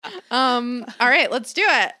All right, let's do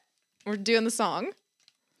it. We're doing the song.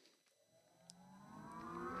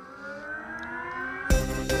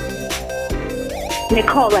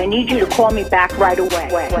 Nicole, I need you to call me back right away.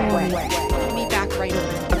 Call me back right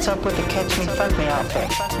away. What's up with the catch me, fuck me outfit?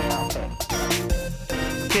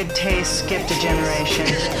 Good taste skipped a generation.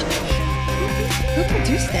 Who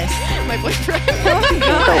produced this? My boyfriend. Don't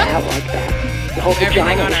have like that. The whole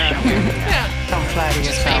vagina is showing. Don't flatter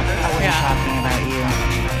yourself. I wasn't talking about you.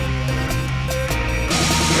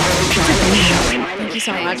 Thank you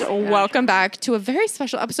so much. Welcome back to a very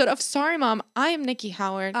special episode of Sorry Mom. I am Nikki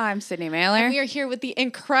Howard. I'm Sydney Mailer. And we are here with the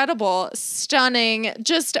incredible, stunning,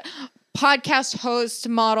 just podcast host,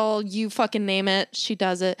 model, you fucking name it. She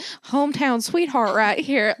does it. Hometown sweetheart right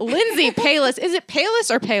here. Lindsay Payless. Is it Payless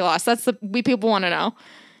or Payless? That's the people want to know.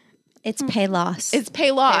 It's Payless. It's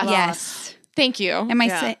Payless. Yes. Thank you. Am I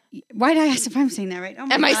saying? Why did I ask if I'm saying that right? Oh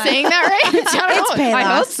my Am I God. saying that right? It's Payless. I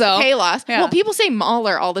hope so. Payless. Yeah. Well, people say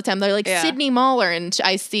Mahler all the time. They're like, Yeah. Sydney Mahler. And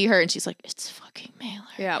I see her and she's like, it's fucking Mahler.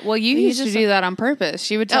 Yeah, well, you used to do that on purpose.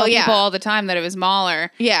 She would tell people all the time that it was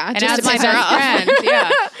Mahler. Yeah, and just as to my piss her best off.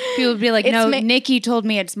 friend, people would be like, It's "No, Ma- Nikki told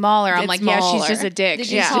me it's Mahler." I'm It's like, "Yeah, Mahler. she's just a dick." Did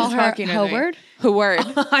She's you Yeah. call just her fucking with me. Howard? Howard.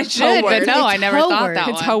 I should, but Howard. no, I It's never thought Howard. that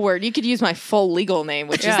It's one. Howard. You could use my full legal name,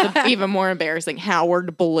 which is even more embarrassing.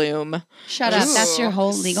 Howard Bloom. Shut up. That's your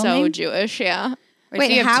whole legal so name? Jewish, yeah. Wait,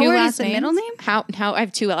 so you have two Howard last is the names? middle name? How I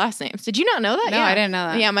have two last names. Did you not know that? No, yeah. I didn't know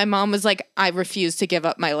that. Yeah, my mom was like, I refuse to give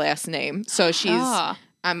up my last name. So she's Ah.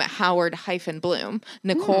 I'm Howard Bloom.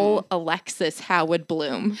 Nicole Alexis Howard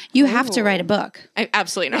Bloom. You have to write a book.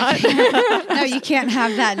 Absolutely not. No, you can't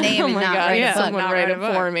have that name Oh and my not God, write a book. someone Not write write it a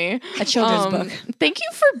book. for me. A children's book. Thank you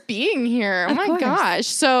for being here. Oh Of my course. gosh.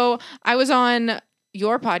 So I was on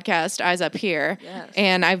your podcast, Eyes Up Here,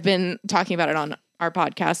 and I've been talking about it on our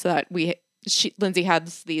podcast that Lindsay had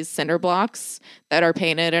these cinder blocks that are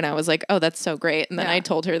painted, and I was like, oh, that's so great. And then I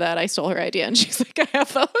told her that I stole her idea, and she's like, I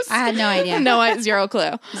have those. I had no idea. Zero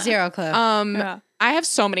clue. Zero clue. I have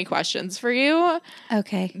so many questions for you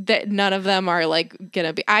Okay. that none of them are like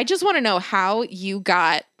gonna be. I just want to know how you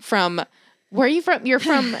got from. Where are you from? You're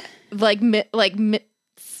from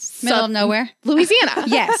Middle of nowhere. Louisiana.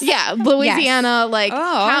 Yes. Yeah, Louisiana. Like,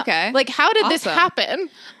 okay. Like, how did this Awesome. happen?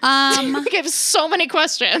 Like, I have so many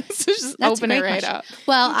questions. Just That's open a it great right question. up.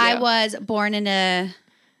 Well, I you. was born in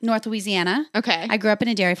North Louisiana. Okay. I grew up in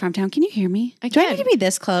a dairy farm town. Can you hear me? I Do I can. need to be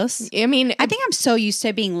this close? I mean, I think I'm so used to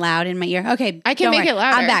it being loud in my ear. Okay. I can don't make worry. it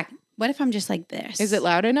louder. I'm back. What if I'm just like this? is it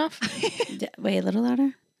loud enough? Wait, a little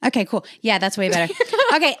louder? Okay, cool. Yeah, that's way better.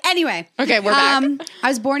 Okay, anyway. Okay, we're back. I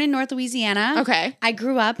was born in North Louisiana. Okay. I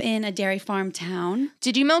grew up in a dairy farm town.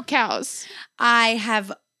 Did you milk cows?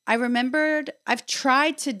 I've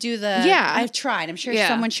tried to do I've tried. I'm sure Yeah.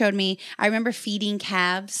 someone showed me. I remember feeding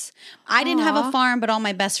calves. I didn't have a farm, but all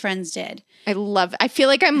my best friends did. I feel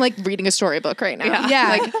like I'm like reading a storybook right now.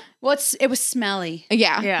 Yeah. Well, it was smelly.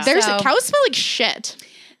 Yeah. Yeah. There's So- cows smell like shit.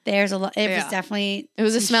 There's a lot. It was Yeah. definitely. It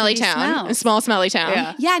was a some smelly shitty town. smells. A small smelly town.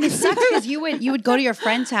 Yeah. Yeah, and it sucks because you would go to your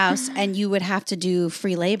friend's house and you would have to do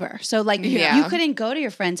free labor. So like Yeah. you couldn't go to your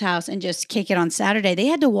friend's house and just kick it on Saturday. They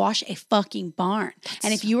had to wash a fucking barn.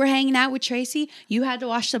 And if you were hanging out with Tracy, you had to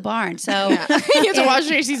wash the barn. So you have to wash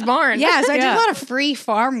Tracy's barn. yeah, so I did Yeah. a lot of free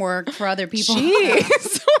farm work for other people.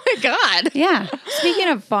 Jeez. Oh my God. Yeah. Speaking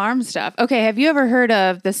of farm stuff, okay, have you ever heard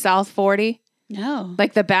of the South 40? No.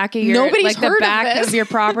 Like the back of your Nobody's like heard the of back this. of your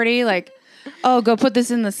property, like, oh, go put this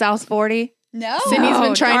in the South 40. No. Sydney's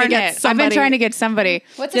been trying to darn get it. somebody. I've been trying to get somebody.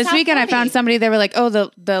 What's a this South weekend 40? I found somebody, they were like, oh,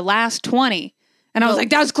 the last 20. And I was like,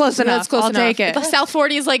 that's close enough. That's close I'll enough. take it. The South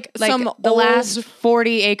 40 is like some the old, last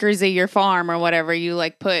 40 acres of your farm or whatever, you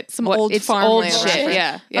like put some old it's farmland. old shit. Right?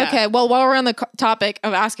 Yeah. Okay. Well, while we're on the topic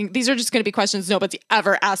of asking, these are just going to be questions nobody's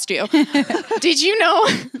ever asked you. Did you know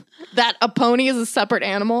that a pony is a separate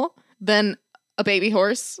animal than a baby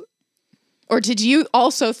horse? Or did you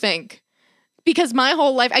also think, because my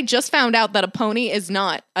whole life, I just found out that a pony is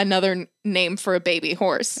not another name for a baby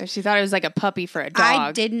horse. She thought it was like a puppy for a dog.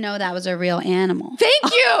 I didn't know that was a real animal.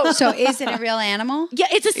 Thank you. So is it a real animal? Yeah,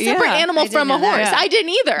 it's a separate Yeah, animal I didn't from a know that. horse. Yeah. I didn't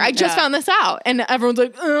either. I just Yeah. found this out. And everyone's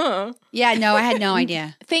like, ugh. Yeah, no, I had no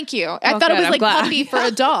idea. Thank you. I Well, thought it good, was I'm like glad. puppy for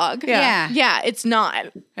a dog. Yeah. Yeah, it's not.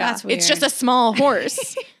 That's weird. It's just a small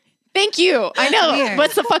horse. Thank you. I know. weird.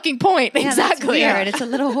 What's the fucking point? Yeah, exactly. That's weird. It's a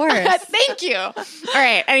little horse. Thank you. All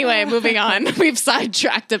right. Anyway, moving on. We've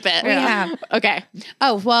sidetracked a bit. We have. Okay.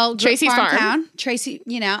 Oh, well, Tracy's farm. town. Tracy,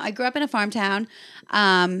 I grew up in a farm town.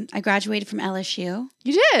 I graduated from LSU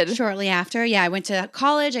You did. shortly after. Yeah, I went to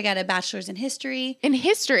college. I got a bachelor's in history. In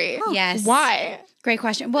history. Yes. Why? Great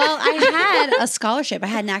question. Well, I had a scholarship. I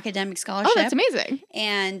had an academic scholarship. Oh, that's amazing.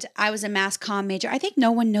 And I was a mass comm major. I think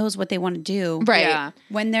no one knows what they want to do Right. Yeah.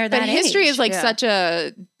 when they're But that history age. is like such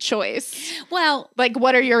a choice. Well, Like,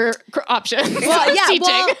 what are your options? well, yeah. Teaching.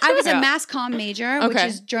 Well, I was Yeah. a mass comm major, which Okay.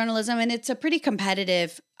 is journalism, and it's a pretty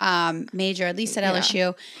competitive major, at least at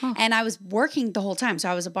LSU. And I was working the whole time, so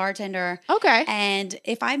I was a bartender. Okay. And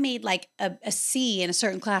if I made like a C in a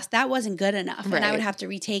certain class, that wasn't good enough, and I Right. would have to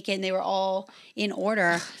retake it, and they were all in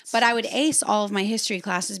order. But I would ace all of my history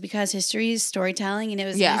classes because history is storytelling, and it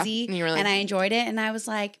was Yeah, easy, and you really- and I enjoyed it. And I was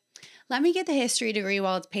like, let me get the history degree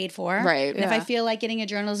while it's paid for. Right. And if I Yeah. feel like getting a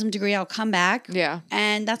journalism degree, I'll come back. Yeah.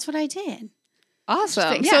 And that's what I did.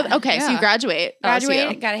 Awesome. So, okay, so Yeah. you graduate.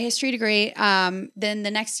 Graduated, LSU. got a history degree. Then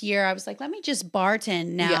the next year, I was like, let me just bartend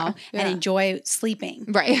now and Yeah. enjoy sleeping.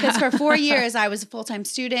 Right. Because for 4 years, I was a full time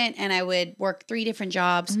student and I would work 3 different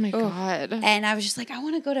jobs. Oh my God. And I was just like, I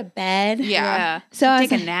want to go to bed. Yeah. So I was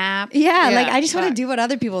Take a like, nap. yeah, Yeah, like I just want to fuck. do what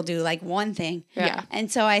other people do, like one thing. Yeah.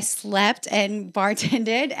 And so I slept and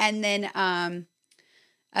bartended. And then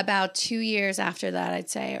about 2 years after that, I'd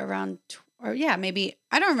say maybe,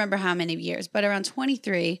 I don't remember how many years, but around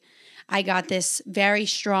 23, I got this very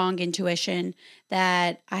strong intuition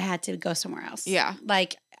that I had to go somewhere else. Yeah.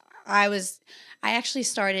 Like I actually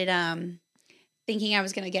started thinking I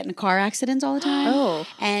was going to get in car accidents all the time. Oh.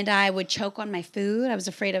 And I would choke on my food. I was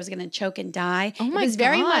afraid I was going to choke and die. Oh my It was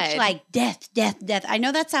very much God. like death. I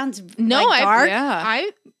know that sounds No, like dark. Yeah.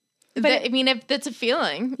 I mean, if that's a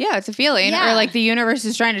feeling. Yeah, it's a feeling. Yeah. Or like the universe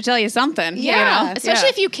is trying to tell you something. Yeah. You know? Especially Yeah.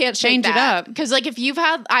 if you can't Change it up. Because like if you've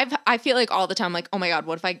had, I feel like all the time, like, oh my God,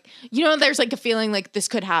 what if there's like a feeling like this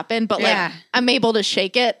could happen, but like Yeah. I'm able to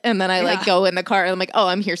shake it. And then I like Yeah. go in the car and I'm like, oh,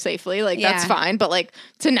 I'm here safely. Like that's Yeah. fine. But like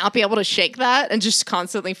to not be able to shake that and just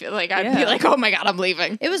constantly feel like I'd be Yeah. like, oh my God, I'm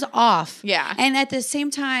leaving. It was off. Yeah. And at the same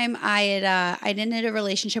time, I'd ended a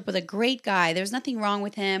relationship with a great guy. There was nothing wrong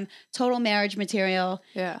with him. Total marriage material.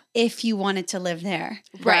 Yeah. If you wanted to live there.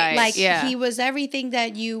 Right. Like yeah. he was everything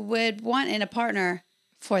that you would want in a partner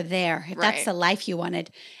for there. If Right. that's the life you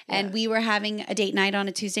wanted. And we were having a date night on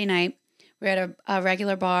a Tuesday night. We were at a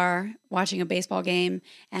regular bar watching a baseball game.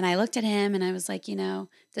 And I looked at him and I was like,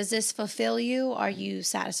 does this fulfill you? Are you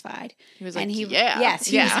satisfied? He was and like, he, yeah. Yes,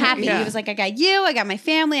 he Yeah. was happy. Yeah. He was like, I got you. I got my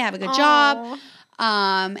family. I have a good job.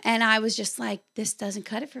 And I was just like, this doesn't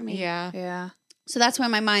cut it for me. Yeah. Yeah. So that's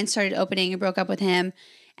when my mind started opening and broke up with him.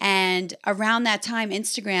 And around that time,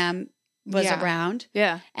 Instagram was Yeah. around.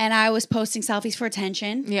 Yeah. And I was posting selfies for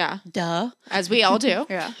attention. Yeah. Duh. As we all do.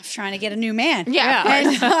 Yeah. I was trying to get a new man. Yeah.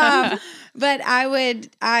 And, but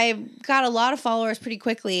I got a lot of followers pretty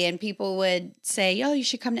quickly, and people would say, yo, you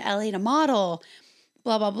should come to LA to model,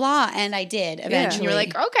 blah, blah, blah. And I did eventually. And you were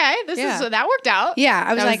like, okay, Yeah. that worked out. yeah,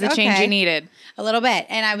 I was That was like, the okay. change you needed. A little bit.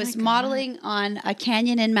 And I was modeling on a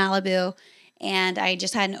canyon in Malibu. And I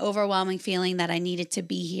just had an overwhelming feeling that I needed to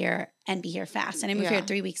be here and be here fast. And I moved here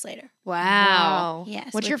 3 weeks later. Wow.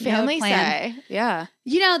 Yes, What's your with no family plan. say? Yeah.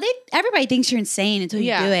 Everybody thinks you're insane until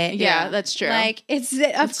you do it. Yeah, that's true. Like it's of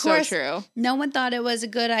It's course so true. no one thought it was a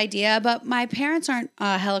good idea, but my parents aren't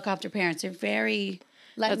helicopter parents. They're very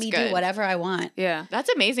let That's me good. do whatever I want. Yeah. That's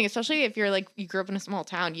amazing, especially if you're like you grew up in a small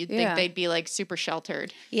town. You'd Yeah. think they'd be like super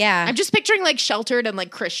sheltered. Yeah. I'm just picturing like sheltered and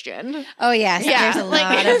like Christian. oh yes. Yeah, There's a like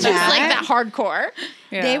lot of it's just that. like that hardcore.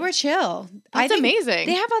 Yeah. They were chill. I That's think amazing.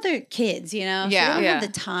 They have other kids, Yeah. So they don't Yeah. have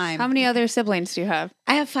the time. How many other siblings do you have?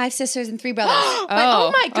 I have 5 sisters and 3 brothers.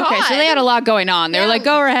 oh my Okay, so God. they had a lot going on. They were like,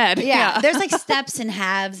 go ahead. yeah. There's like steps and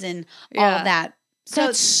halves and all Yeah. of that. So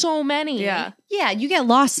That's so many. Yeah. yeah, you get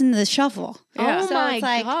lost in the shuffle. Yeah. Oh So my it's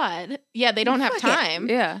like, God. Yeah, they don't have fuck it. time.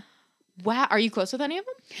 Yeah. Wow. Are you close with any of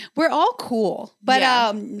them? We're all cool, but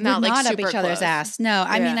Yeah. we're Not, like, not up super each other's close. ass. No,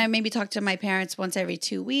 I mean, Yeah. I maybe talk to my parents once every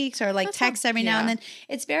 2 weeks or like That's text not- every now and yeah. then.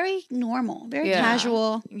 It's very normal, very Yeah.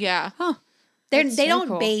 casual. Yeah. They That's they so don't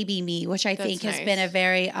cool. baby me, which I think That's has been a nice.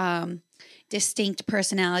 very distinct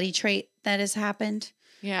personality trait that has happened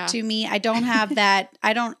Yeah. to me. I don't have that.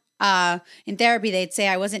 I don't. In therapy, they'd say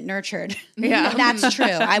I wasn't nurtured. Yeah. That's true.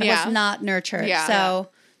 I Yeah. was not nurtured. Yeah. So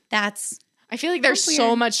that's I feel like there's That's so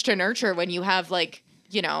weird. much to nurture when you have like,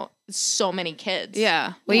 so many kids.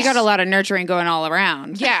 Yeah. Well, you got a lot of nurturing going all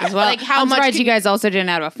around. Yeah, As well. like, how I'm much surprised can you guys also didn't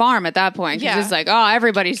have a farm at that point. Because Yeah. it's like, oh,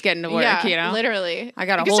 everybody's getting to work, Yeah, you know? literally. I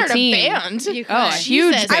got a You could whole start team. a band. You Oh, a could.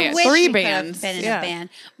 huge Jesus. band. I wish 3 you could bands. have been in Yeah. a band.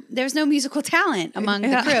 There's no musical talent among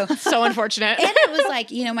the crew. So unfortunate. And it was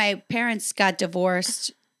like, my parents got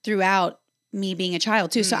divorced throughout me being a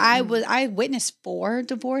child too. So I witnessed 4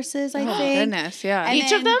 divorces, I Oh, think. goodness. Yeah. And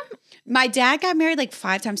Each of then- them? My dad got married like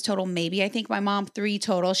 5 times total, maybe. I think my mom 3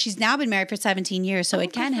 total. She's now been married for 17 years, so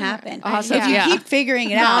it can happen. Awesome. If you Yeah. keep figuring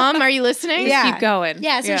it out. Mom, are you listening? Yeah. Keep going.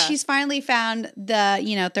 Yeah, so she's finally found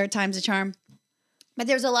the, third time's a charm. But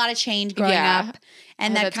there's a lot of change growing up.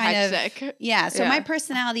 And that that's kind hectic. of, so my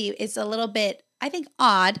personality is a little bit, I think,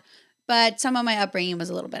 odd. But some of my upbringing was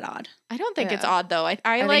a little bit odd. I don't think it's odd though. I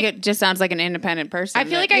I like think it just sounds like an independent person. I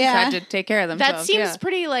feel that like I- tried to take care of themselves. that seems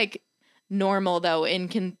pretty like normal though in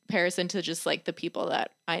comparison to just like the people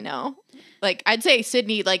that I know. Like I'd say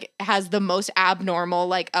Sydney like has the most abnormal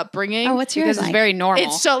like upbringing. Oh, what's yours because like? it's very normal.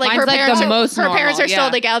 It's so like Mine's her parents the are, most her parents are normal,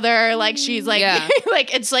 still together. Like she's like Yeah.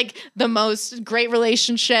 like it's like the most great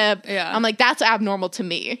relationship. Yeah. I'm like that's abnormal to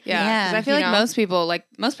me. Yeah, Yeah. 'cause I feel You like know? most people, like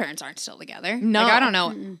most parents, aren't still together. No. Like, I don't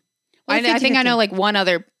know. Well, I think I 50-50. know like one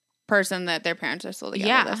other person that their parents are still together.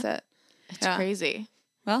 Yeah. That's it. It's crazy.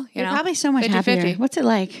 Well, You're probably so much 50-50. happier. What's it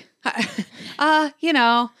like?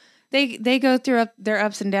 They go through their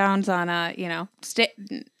ups and downs on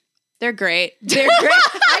they're great. They're great.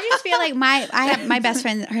 I just feel like I have my best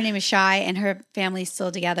friend, her name is Shy, and her family's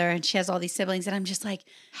still together, and she has all these siblings, and I'm just like,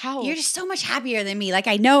 How you're just so much happier than me. Like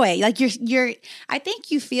I know it. Like you're I think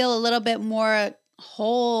you feel a little bit more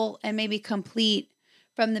whole and maybe complete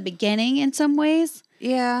from the beginning in some ways.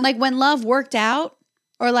 Yeah. Like when love worked out,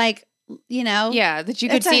 or like, Yeah, that you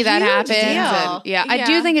could It's a see that huge happen. deal. And, yeah, I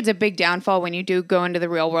do think it's a big downfall when you do go into the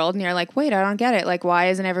real world and you're like, wait, I don't get it. Like, why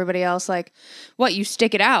isn't everybody else like, what? You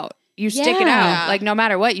stick it out. You stick it Yeah. out. Like, no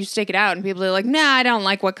matter what, you stick it out. And people are like, nah, I don't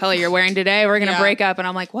like what color you're wearing today. We're going to break up. And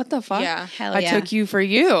I'm like, what the fuck? Yeah. Hell I yeah. took you for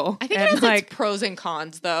you. I think and it has like, its pros and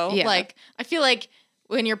cons though. Yeah. Like I feel like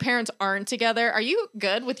when your parents aren't together, are you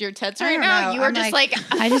good with your tits I right don't now? know. You are I'm just like,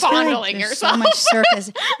 like I just feel like fondling there's yourself. so much surface.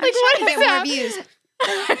 Like, what to is get that? more views.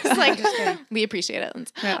 It's like just kidding. we appreciate it.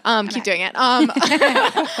 Linz. Yeah. Keep doing it. Yeah,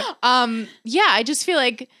 I just feel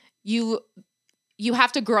like you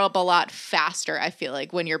have to grow up a lot faster. I feel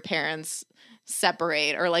like when your parents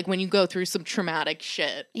separate or like when you go through some traumatic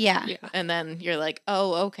shit, Yeah. and then you're like,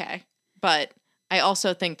 oh, okay. But I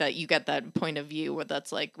also think that you get that point of view where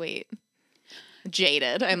that's like, wait,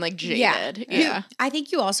 jaded. I'm like jaded. Yeah. I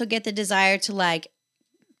think you also get the desire to like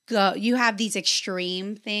go. You have these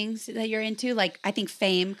extreme things that you're into. Like I think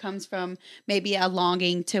fame comes from maybe a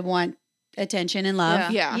longing to want attention and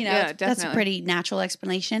love. Yeah. Yeah, that's a definitely. pretty natural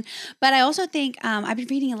explanation. But I also think I've been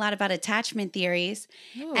reading a lot about attachment theories,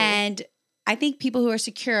 and I think people who are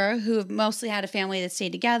secure, who have mostly had a family that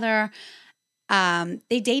stayed together,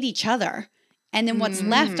 they date each other. And then what's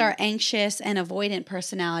left are anxious and avoidant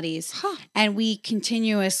personalities. And we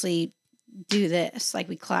continuously do this. Like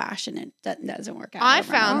we clash and it doesn't work out. I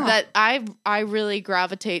over and found over. that I really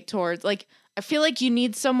gravitate towards like I feel like you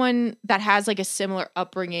need someone that has like a similar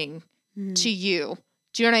upbringing to you.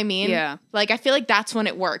 Do you know what I mean? Yeah. Like I feel like that's when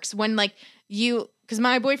it works. When like because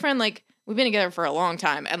my boyfriend, like we've been together for a long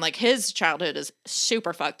time and like his childhood is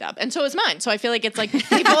super fucked up. And so is mine. So I feel like it's like we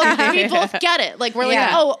both get it. Like we're like,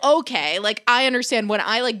 oh, okay. Like I understand when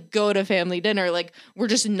I like go to family dinner, like we're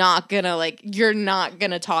just not gonna like, you're not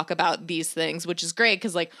gonna talk about these things, which is great.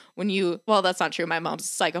 Cause like well, that's not true. My mom's a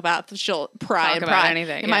psychopath. She'll pry Talk and about pry.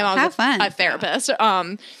 anything, And my yeah. mom's Have fun. a therapist.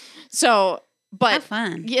 But Have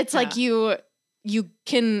fun. it's like you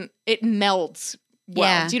can, it melds well.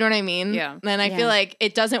 Yeah. Do you know what I mean? Yeah. And I Yeah. feel like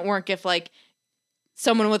it doesn't work if like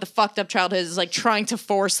someone with a fucked up childhood is like trying to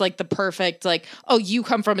force like the perfect, like, oh, you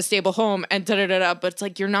come from a stable home and da-da-da-da. But it's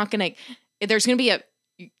like, you're not going to, there's going to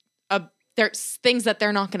be there's things that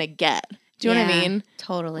they're not going to get. Do you know what I Yeah, mean?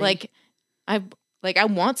 Totally. Like I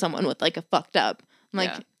want someone with like a fucked up, like,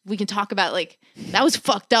 Yeah. we can talk about like, that was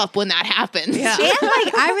fucked up when that happened. Yeah. and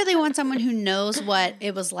like I really want someone who knows what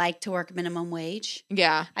it was like to work minimum wage.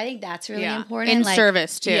 Yeah. I think that's really Yeah. important. In like,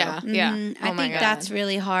 service too. Yeah. Yeah. I Oh my think God. that's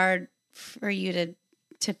really hard for you to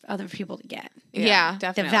other people to get. Yeah. The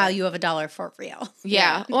Definitely. value of $1 for real.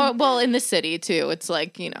 Yeah. Well, in the city too, it's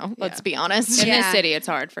like, let's be honest. In Yeah. this city, it's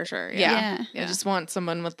hard for sure. Yeah. Yeah. I just want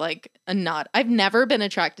someone with like a not. I've never been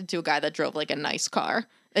attracted to a guy that drove like a nice car.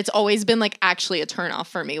 It's always been like actually a turnoff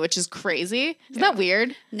for me, which is crazy. Isn't that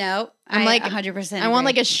weird? No, I'm I like 100%. I want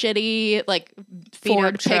agree. like a shitty like Beat-up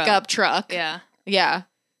Ford truck. pickup truck. Yeah. Yeah.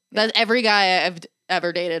 That every guy I've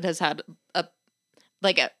ever dated has had a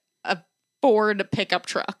Ford pickup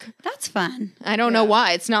truck. That's fun. I don't know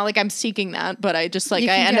why. It's not like I'm seeking that, but I just like You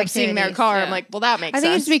I can end do up seeing their activities, car. yeah. I'm like, well, that makes I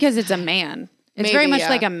think sense. it's because it's a man. It's very Maybe, much yeah.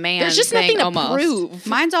 like a man. There's just thing nothing to almost. prove.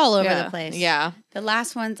 Mine's all over Yeah. the place. Yeah. The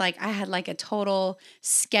last one's like I had like a total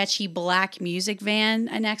sketchy black music van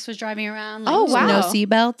an ex was driving around. Like, Oh, with wow. No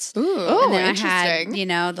seatbelts. Oh, And then interesting. I had, you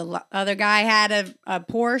know, other guy had a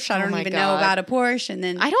Porsche. I Oh don't my even God. know about a Porsche. And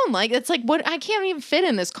then I don't like it's like what I can't even fit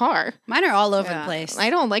in this car. mine are all over Yeah. the place. I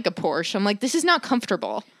don't like a Porsche. I'm like, this is not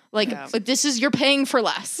comfortable. Like, Yeah. but this is you're paying for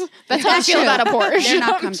less. That's how I That's feel true. about a Porsche. They're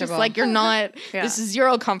not I'm just comfortable. like you're not. Yeah. This is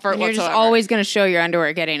zero comfort And you're whatsoever. just always going to show your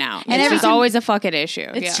underwear getting out. And And every it's time- always a fucking issue.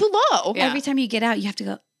 It's Yeah. too low. Yeah. Every time you get out, you have to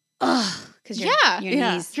go, ugh, because your Yeah.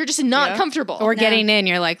 knees. You're just not Yeah. comfortable. Or No. getting in,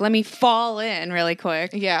 you're like, let me fall in really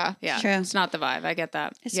quick. yeah. Yeah. True. It's not the vibe. I get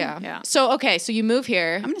that. Yeah. Yeah. So okay, so you move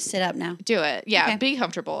here. I'm gonna sit up now. Do it. Yeah. Okay. Be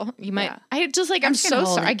comfortable. You might. Yeah. I just like. I'm I'm just gonna so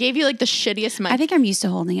hold sorry. it. I gave you like the shittiest mic. I think I'm used to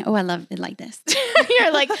holding it. Oh, I love it like this.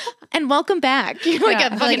 You're like, and welcome back. You're like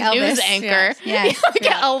Yeah. a fucking Like news Elvis. anchor. Yes.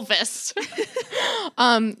 You're like Elvis.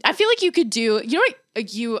 I feel like you could do. You know what?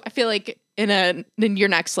 I feel like in your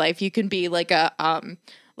next life, you can be like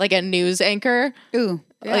a news anchor. Ooh.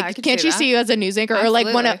 Yeah, I like, could can't see you that. see you as a news anchor or like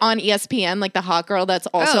one Absolutely. on ESPN, like the hot girl that's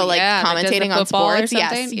also Oh, like yeah, that does the commentating on football or sports? Yes,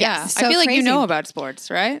 something? yes. Yeah. So I feel like you crazy. know about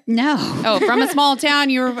sports, right? No. Oh, from a small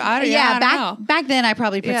town, you were. I don't Yeah, know. back then I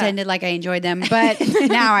probably Yeah. pretended like I enjoyed them, but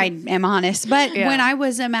now I am honest. But Yeah. when I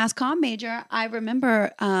was a mass comm major, I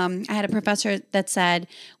remember I had a professor that said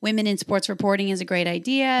women in sports reporting is a great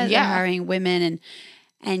idea. They're Yeah. hiring women,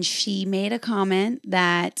 and she made a comment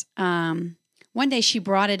that one day she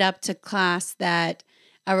brought it up to class that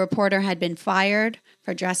a reporter had been fired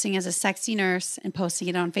for dressing as a sexy nurse and posting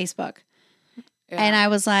it on Facebook. Yeah. And I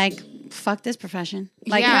was like, fuck this profession.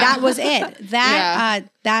 Like Yeah. that was it. That Yeah.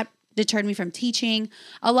 that deterred me from teaching.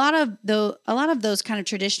 A lot of those kind of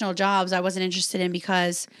traditional jobs I wasn't interested in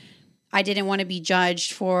because I didn't want to be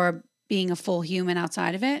judged for being a full human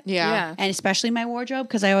outside of it. Yeah. Yeah. And especially my wardrobe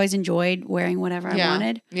because I always enjoyed wearing whatever Yeah. I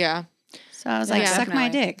wanted. Yeah. So I was like, Yeah. suck my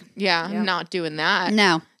Definitely. dick. Yeah. Yeah. I'm not doing that.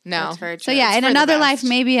 No. No. That's very true. So yeah, It's in for the another best. life,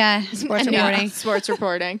 maybe sports Yeah. reporting. Sports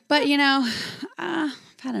reporting. But I've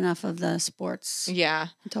had enough of the sports Yeah.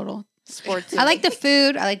 total. Sports. I like the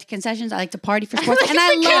food. I like the concessions. I like to party for sports, and I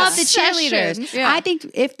the love the concessions. cheerleaders. Yeah. I think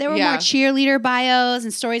if there were Yeah. more cheerleader bios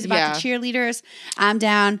and stories about Yeah. the cheerleaders, I'm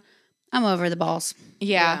down. I'm over the balls.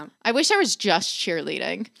 Yeah. Yeah. I wish I was just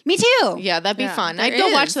cheerleading. Me too. Yeah, that'd be Yeah. fun. There I'd go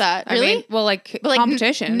watch is. that. I Really? mean, well, like, But like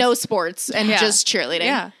competition. no sports and Yeah. just cheerleading.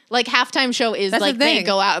 Yeah. Like halftime show is That's the like they thing.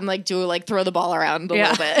 go out and like do like throw the ball around a Yeah.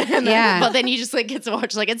 little bit. And then- Yeah. But then you just like get to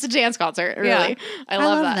watch like it's a dance concert. Really. Yeah. I I love,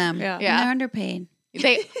 love that. them. Yeah. And Yeah. they're underpaid.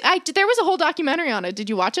 There was a whole documentary on it. Did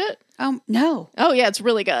you watch it? No. Oh yeah, it's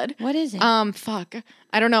really good. What is it? Fuck.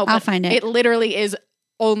 I don't know. I'll but find it. It literally is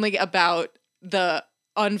only about the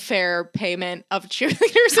unfair payment of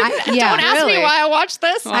cheerleaders. yeah, Don't ask me really? why I watched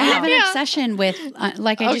this. I have an Yeah. obsession with,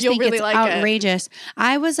 like, I Oh, just you'll think really it's like it. outrageous.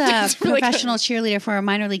 I was a really good. professional cheerleader for a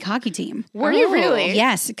minor league hockey team. Were you really?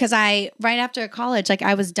 Yes, because right after college, like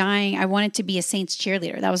I was dying. I wanted to be a Saints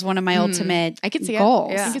cheerleader. That was one of my ultimate I could see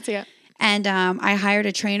goals. it. Yeah. I could see it. And I hired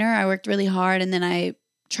a trainer. I worked really hard, and then I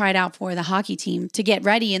tried out for the hockey team to get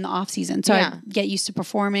ready in the off season, so Yeah. I get used to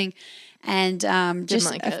performing. And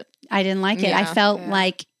just like it. I didn't like it. I Yeah. felt Yeah.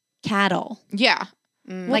 like cattle. Yeah.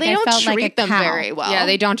 Well, Like, they I don't felt treat like a them cow. very well. Yeah,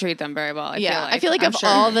 they don't treat them very well. I feel like I'm of sure.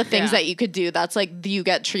 all the things Yeah. that you could do, that's like you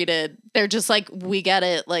get treated. They're just like, we get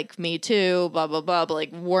it, like me too, blah blah blah. But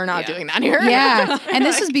like we're not Yeah. doing that here. Yeah. And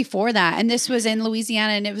this was before that. And this was in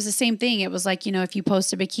Louisiana. And it was the same thing. It was like, if you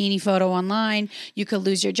post a bikini photo online, you could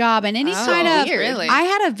lose your job. And any Oh, kind of, weird. Really?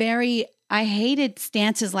 I hated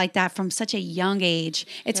stances like that from such a young age.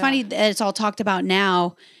 It's funny that it's all talked about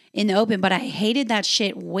now in the open, but I hated that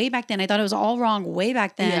shit way back then. I thought it was all wrong way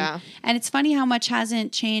back then. Yeah. And it's funny how much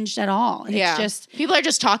hasn't changed at all. It's Yeah. just, People are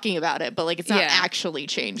just talking about it, but like it's not Yeah. actually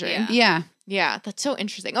changing. Yeah. yeah. Yeah, that's so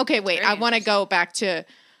interesting. Okay, wait, Very I want to go back to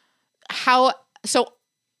so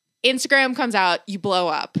Instagram comes out, you blow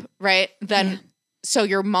up, right? Then so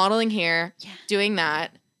you're modeling here, doing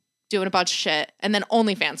that, doing a bunch of shit, and then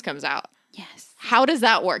OnlyFans comes out. Yes. How does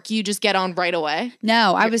that work? You just get on right away?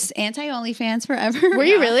 No, I was anti OnlyFans forever. Were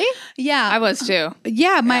you really? Yeah. I was too.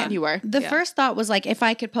 Yeah. You were. The first thought was like, if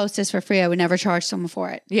I could post this for free, I would never charge someone for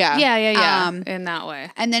it. Yeah. Yeah. Um, in that way.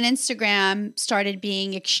 And then Instagram started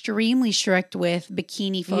being extremely strict with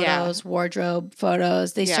bikini photos, wardrobe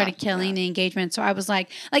photos. They Yeah. started killing the engagement. So I was like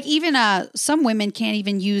even some women can't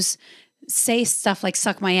even say stuff like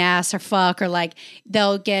suck my ass or fuck, or like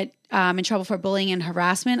they'll get in trouble for bullying and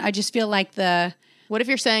harassment. I just feel like What if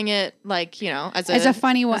you're saying it like, as a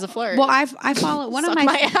funny one. as a flirt? Well, I follow one Suck of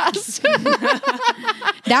my ass.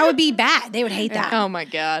 that would be bad. They would hate that. Oh my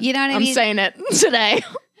god. You know what I I'm mean? saying it today.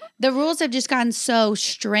 the rules have just gotten so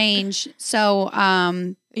strange. So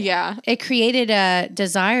Yeah. it created a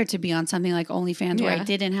desire to be on something like OnlyFans where I Yeah.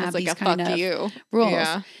 didn't have It's like these a kind fuck of you. rules.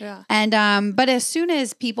 Yeah. Yeah. And but as soon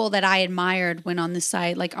as people that I admired went on the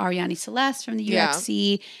site, like Ariane Celeste from the Yeah.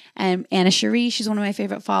 UFC and Anna Cherie, she's one of my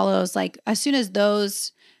favorite follows. Like as soon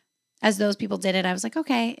as those people did it, I was like,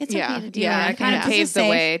 okay, it's Yeah. okay to do Yeah. it. It kind of Yeah. This is paved the safe.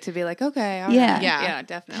 way to be like, okay, all Yeah. right. Yeah. Yeah,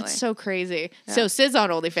 definitely. That's so crazy. So Sis on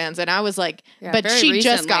OnlyFans, and I was like, Yeah, but very she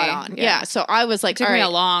just got recently. on. Yeah. Yeah. So I was like, It took all me right, a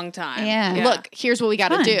long time. Yeah. look, here's what we got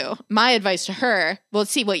to Fun. do. My advice to her, well,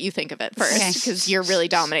 see what you think of it Okay. first, because you're really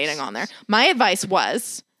dominating on there. My advice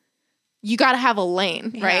was, you got to have a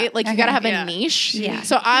lane, right? Like you got to have Yeah. a niche. Yeah.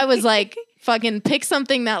 So I was like, fucking pick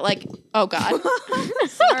something that like, oh God,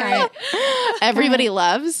 Got it. everybody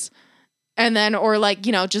loves. And then, or like,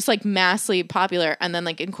 you know, just like massively popular and then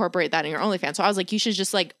like incorporate that in your OnlyFans. So I was like, you should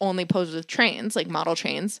just like only pose with trains, like model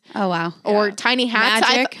trains Oh wow. or tiny hats.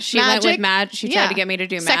 Magic. She went with magic. She tried Yeah. to get me to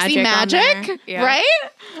do Sexy magic. on magic, there. Yeah. right?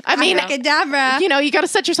 I mean, Abracadabra. you know, you got to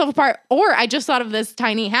set yourself apart. Or I just thought of this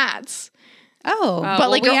tiny hats. Oh. Oh,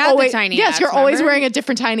 But like we you're had the always tiny yes, hats, you're always remember? wearing a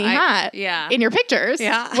different tiny hat. yeah. in your pictures.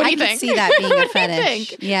 Yeah. What do I you can think? see that being a What do you fetish.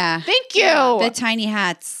 think? Yeah. Thank you. The tiny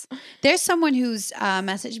hats. There's someone who's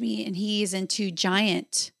messaged me and he's into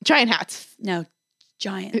giants. Giants. Oh,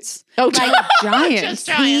 Giants. Just giants.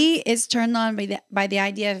 He is turned on by the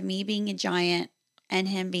idea of me being a giant and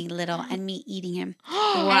him being little and me eating him.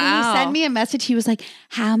 And Wow. he sent me a message. He was like,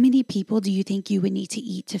 how many people do you think you would need to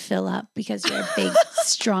eat to fill up because you're a big,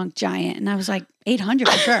 strong giant? And I was like, 800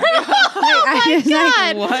 for sure. Oh my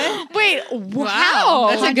God. What? Wait, wow.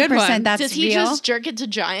 That's a good 100% one. That's Does he real. just jerk it to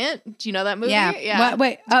Giant? Do you know that movie? Yeah. What,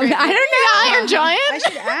 wait. Oh, I Great. don't know. The Iron Giant. I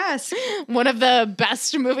should ask. One of the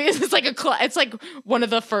best movies. It's like it's like one of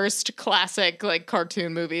the first classic like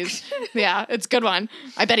cartoon movies. Yeah, it's a good one.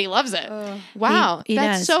 I bet he loves it. Wow, He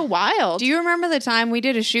that's does. so wild. Do you remember the time we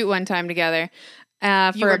did a shoot one time together You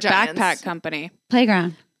for were a giants. backpack company?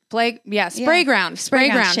 Playground. Spray ground.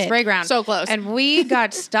 shit. Spray ground. So close. And we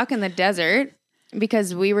got stuck in the desert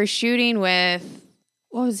because we were shooting with,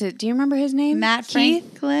 what was it? Do you remember his name? Matt Keith?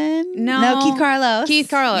 Franklin? No. Keith Carlos. Keith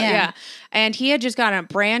Carlos, yeah. And he had just gotten a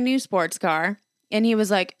brand new sports car. And he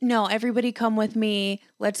was like, no, everybody come with me.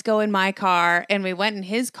 Let's go in my car. And we went in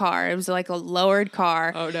his car. It was like a lowered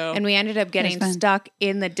car. Oh, no. And we ended up getting fun. stuck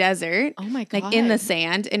in the desert. Oh, my God. Like in the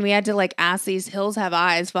sand. And we had to like ask these Hills Have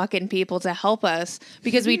Eyes fucking people to help us.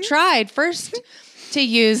 Because we tried first to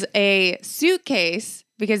use a suitcase.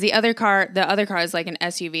 Because the other car is like an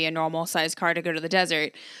SUV, a normal size car to go to the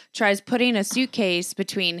desert. Tries putting a suitcase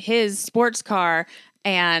between his sports car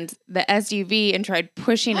and the SUV and tried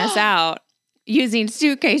pushing us out using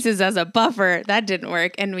suitcases as a buffer. That didn't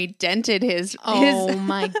work. And we dented his oh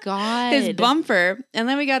my God. his bumper. And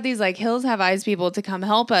then we got these like Hills Have Eyes people to come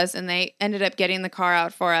help us. And they ended up getting the car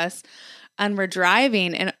out for us. And we're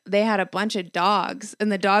driving, and they had a bunch of dogs,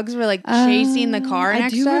 and the dogs were like chasing the car I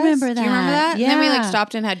next do to us. remember Do you remember that. that? And then we like Yeah.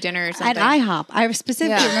 stopped and had dinner or At something. IHOP. I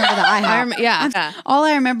specifically remember the IHOP. Yeah. All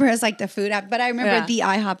I remember is like the food app, but I remember Yeah. the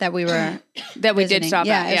IHOP that we were That we did visiting. stop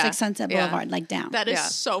yeah, at. it was like Sunset Yeah. Boulevard, like down. That is Yeah.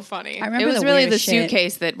 so funny. I It remember was really the weirdest shit.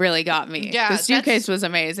 suitcase that really got me. Yeah, The that's- suitcase was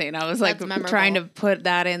amazing. I was like that's memorable. trying to put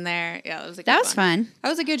that in there. Yeah, it was a good That was one. fun. That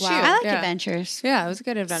was a good Wow. shoot. I like yeah. adventures. Yeah, it was a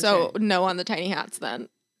good adventure. So no on the tiny hats then.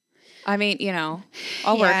 I mean, you know,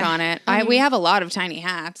 I'll work Yeah. on it. We have a lot of tiny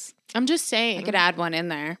hats. I'm just saying. I could add one in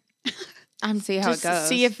there. I'm see how it just goes.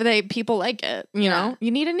 See if people like it. You know, you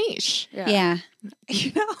need a niche. Yeah.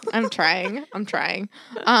 You know, I'm trying.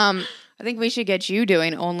 I think we should get you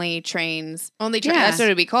doing only trains. Only trains. Yeah. That's what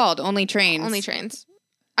it'd be called. Only trains. Only trains.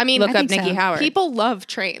 I mean, Look I up think Nikki so. Howard. people love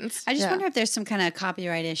trains. I just Yeah. wonder if there's some kind of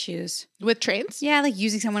copyright issues. With trains? Yeah, like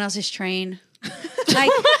using someone else's train. Like,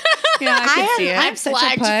 yeah, I could see it. I'm such a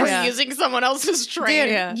Flagged puss. for Yeah. using someone else's train.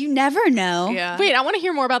 dude, Yeah. you never know. yeah. Wait, I want to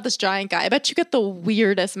hear more about this giant guy. I bet you get the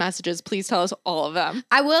weirdest messages. Please tell us all of them.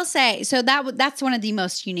 I will say, so that's one of the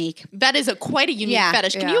most unique. That is quite a unique Yeah.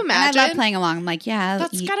 fetish. Can Yeah. you And I imagine? love playing along. I'm like, yeah,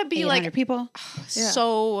 That's eat gotta be 800 like- people.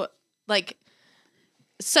 So like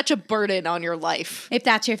such a burden on your life. If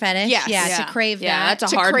that's your fetish, Yes. yeah, Yeah. to crave Yeah, that.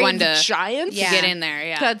 that's a To hard crave one to giants. Yeah. get in there.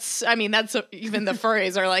 Yeah. That's. I mean, that's even the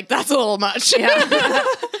furries are like that's a little much.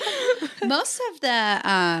 Most of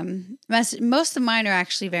the most of mine are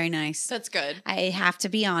actually very nice. That's good. I have to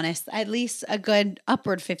be honest. At least a good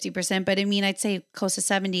upward 50%, but I mean, I'd say close to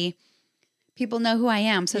 70. People know who I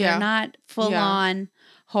am, so Yeah. they're not full Yeah. on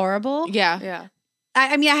horrible. Yeah. yeah.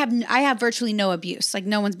 I mean, I have virtually no abuse. Like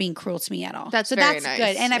no one's being cruel to me at all. That's so very that's nice.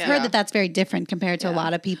 good, and I've Yeah. heard that that's very different compared to a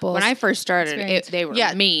lot of people. When I first started, experience. they were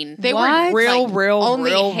Yeah. mean. They What? were real, like, real,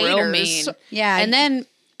 only real haters. mean. yeah, And then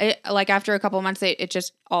like after a couple of months, it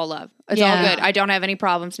just all love. It's Yeah. all good. I don't have any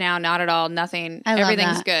problems now. Not at all. Nothing. I love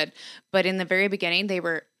Everything's that. good. But in the very beginning, they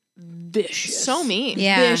were vicious. So mean.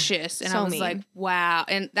 Yeah. Vicious. And So I was mean. like, wow.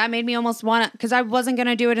 And that made me almost want to, because I wasn't going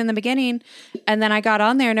to do it in the beginning. And then I got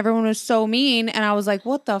on there and everyone was so mean. And I was like,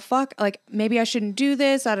 what the fuck? Like, maybe I shouldn't do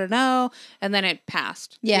this. I don't know. And then it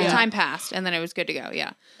passed. Yeah. The time passed. And then it was good to go.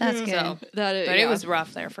 Yeah. That's good. So, That is, but it was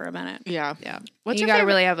rough there for a minute. Yeah. Yeah. What's you your got to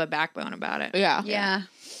favorite- really have a backbone about it. Yeah. Yeah.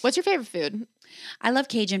 What's your favorite food? I love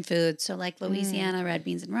Cajun food. So like Louisiana red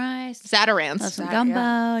beans and rice. Zatarans. Love some Zat- gumbo,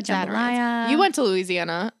 yeah. jambalaya. You went to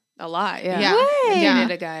Louisiana. A lot. Yeah. Yeah. I Yeah.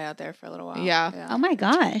 dated a guy out there for a little while. Yeah. Oh my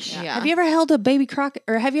gosh. Yeah. Have you ever held a baby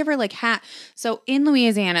or have you ever like so in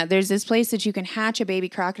Louisiana, there's this place that you can hatch a baby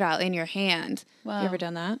crocodile in your hand. Wow. You ever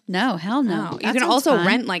done that? No, hell no. No. You That can sounds also fun.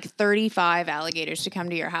 rent like 35 alligators to come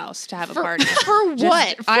to your house to have a party. For Just-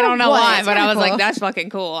 what? I For don't know what? why, It's but I kinda was cool. like, that's fucking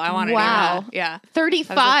cool. I want to Wow. do that. Yeah.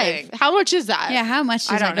 35. thing. How much is that? Yeah, how much does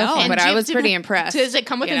I that don't go know, for? but do I you- was pretty impressed. Does it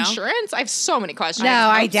come with you know? insurance? I have so many questions. No,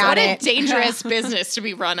 I doubt what it. a dangerous business to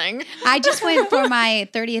be running. I just went for my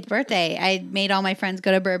 30th birthday. I made all my friends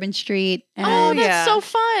go to Bourbon Street. And Oh, that's yeah. so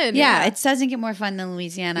fun. yeah, it doesn't get more fun than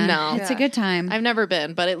Louisiana. No. It's a Yeah. good time. I've never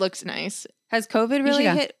been, but it looks nice. Has COVID really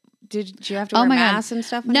go. hit? Did you have to Oh wear my God. masks and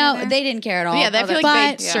stuff? when you No, were there? they didn't care at all. Yeah, I feel like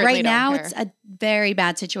but they certainly right don't now care. it's a very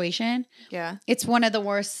bad situation. Yeah. It's one of the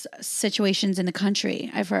worst situations in the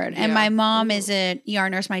country, I've heard. And Yeah. my mom is an ER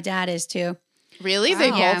nurse. My dad is too. Really?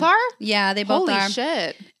 They Wow. both are? Yeah, they both Holy are.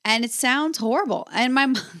 shit. And it sounds horrible. And my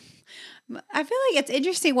mom, I feel like it's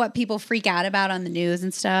interesting what people freak out about on the news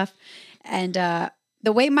and stuff. And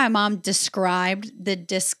the way my mom described the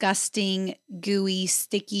disgusting, gooey,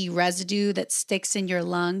 sticky residue that sticks in your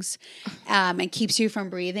lungs and keeps you from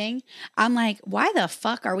breathing, I'm like, why the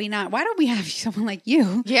fuck are we not? Why don't we have someone like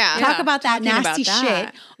you Yeah. talk about that talking about nasty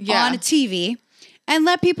that. shit Yeah. on a TV? And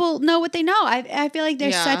let people know what they know. I feel like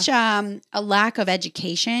there's Yeah. such a lack of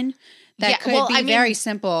education that Yeah, could well, be I mean, very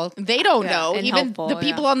simple. They don't Yeah, know. and Even helpful, the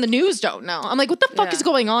people yeah. on the news don't know. I'm like, what the fuck Yeah. is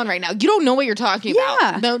going on right now? You don't know what you're talking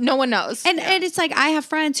Yeah. about. No one knows. And it's like I have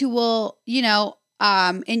friends who will,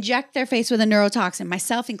 inject their face with a neurotoxin,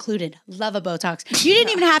 myself included. Love a Botox. You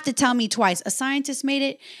didn't even have to tell me twice. A scientist made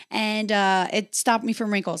it, and it stopped me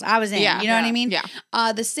from wrinkles. I was in. Yeah. You know what I Yeah. mean?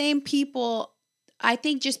 Yeah. The same people. I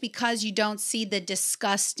think just because you don't see the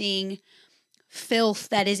disgusting filth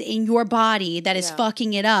that is in your body that is Yeah.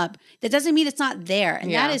 fucking it up, that doesn't mean it's not there.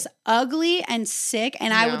 And Yeah. that is ugly and sick.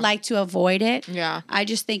 And I Yeah. would like to avoid it. Yeah. I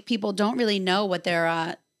just think people don't really know what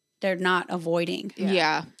they're not avoiding.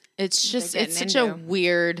 Yeah. It's just, They're it's getting such a into.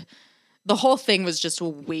 weird, the whole thing was just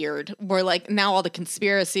weird. We're like, now all the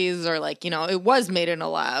conspiracies are like, it was made in a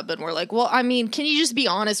lab. And we're like, well, I mean, can you just be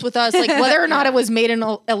honest with us? Like, whether or not it was made in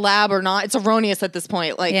a lab or not, it's erroneous at this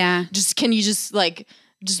point. Like, Yeah. can you just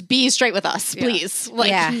be straight with us, Yeah. please? Like,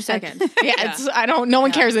 Yeah. 2 seconds. yeah, no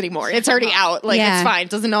one cares anymore. It's already out. Like, Yeah. it's fine.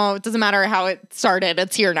 It doesn't matter how it started.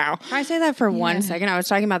 It's here now. Can I say that for 1 second? I was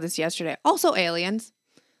talking about this yesterday. Also, aliens.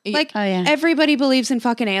 Like, Oh, yeah. everybody believes in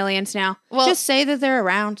fucking aliens now. Well- just say that they're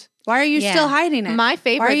around. Why are you Yeah. still hiding it? My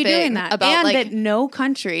favorite Why are you thing doing that? about, and like- that no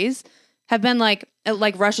countries have been like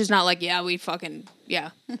Russia's not like, yeah, we fucking, yeah.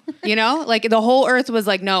 Like the whole earth was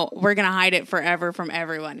like, no, we're going to hide it forever from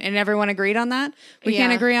everyone. And everyone agreed on that. We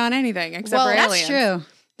can't Yeah. agree on anything except Well, for that's aliens. True.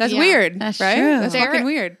 That's Yeah. weird. That's right? true. That's There- fucking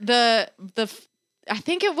weird. I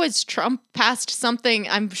think it was Trump passed something.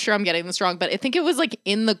 I'm sure I'm getting this wrong, but I think it was like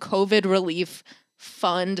in the COVID relief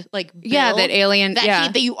fund, like Yeah, bill, that alien- that, yeah.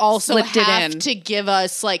 that you also Slipped it have in. to give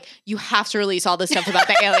us, like, you have to release all this stuff about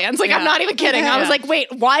the aliens. Like, I'm Yeah. not even kidding. I was Yeah. like, wait,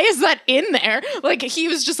 why is that in there? Like, he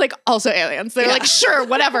was just like, also aliens. They're like, sure,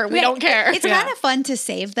 whatever, we don't care. It's kind of fun to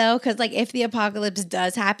save though, because like if the apocalypse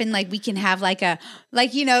does happen, like we can have like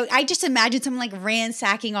I just imagine someone like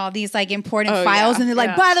ransacking all these like important Oh, files, yeah, and they're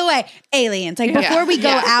like, yeah. by the way, aliens. Like before we go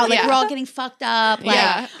yeah, out, like yeah. we're all getting fucked up, like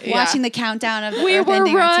Yeah, yeah. watching the countdown of the we Earth were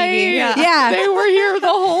ending on right. TV. Yeah. They were here the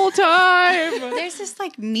whole time. There's this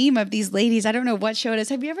like meme of these ladies. I don't know what show it is.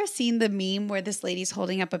 Have you ever seen the meme where this lady's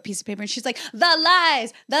holding up a piece of paper and she's like, the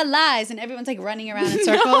lies, and everyone's like running around in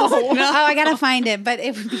circles? Oh, I gotta find it, but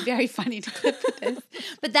it would be very funny to clip this.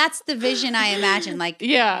 But that's the vision I imagine. Like,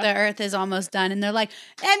 Yeah. the Earth is almost done, and they're like,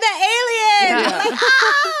 and the aliens. Yeah. Like,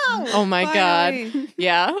 oh, Oh my Finally. God.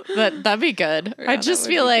 Yeah, that'd be good. I that just would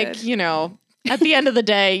feel be like, good. at the end of the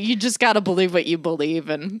day, you just got to believe what you believe.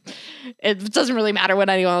 And it doesn't really matter what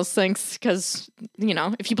anyone else thinks because,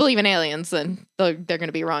 if you believe in aliens, then they're going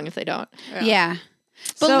to be wrong if they don't. yeah.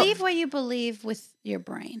 Believe what you believe with your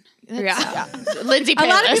brain. Yeah. Lindsay A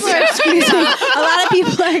lot of Palis. people are excusing. A lot of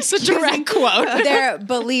people are It's a excusing direct quote. their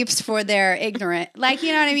beliefs for their ignorant. Like,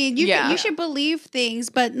 you know what I mean? You should believe things,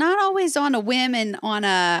 but not always on a whim and on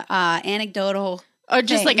a anecdotal. Or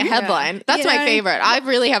just like a thing. headline. That's You know my what I mean? favorite. I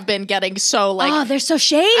really have been getting so like Oh, they're so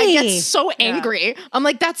shady. I get so angry. I'm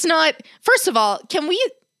like, that's not. First of all,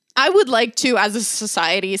 I would like to, as a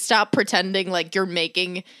society, stop pretending like you're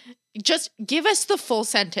making. Just give us the full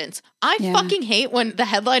sentence. I fucking hate when the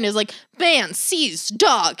headline is like, "Man sees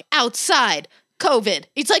dog outside. COVID."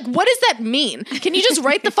 It's like, what does that mean? Can you just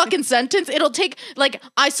write the fucking sentence? It'll take, like,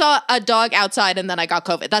 I saw a dog outside and then I got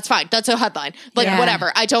COVID. That's fine. That's a headline. Like, Yeah.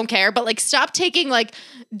 whatever. I don't care. But like, stop taking like,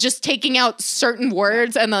 just taking out certain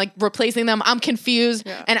words and like replacing them. I'm confused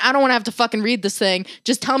and I don't want to have to fucking read this thing.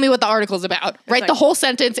 Just tell me what the article's about. Write the whole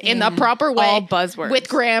sentence in the proper way. All buzzwords. With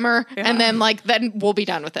grammar. And then like, then we'll be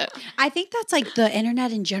done with it. I think that's like the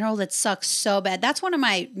internet in general that sucks so bad. That's one of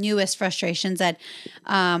my newest frustrations that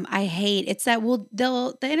I hate. It's that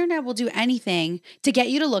the internet will do anything to get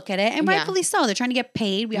you to look at it, and Yeah. rightfully so. They're trying to get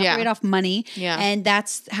paid. We Yeah. operate off money, Yeah. and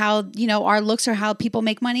that's how our looks are how people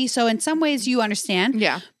make money. So in some ways, you understand.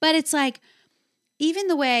 Yeah. But it's like even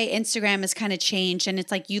the way Instagram has kind of changed, and it's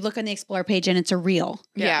like you look on the Explore page and it's a reel.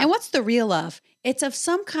 Yeah. And what's the reel of? It's of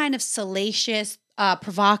some kind of salacious,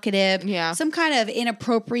 provocative, Yeah. some kind of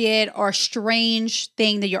inappropriate or strange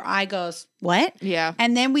thing that your eye goes, what? Yeah.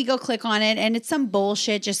 And then we go click on it and it's some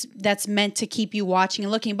bullshit just that's meant to keep you watching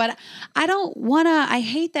and looking. But I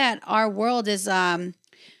hate that our world is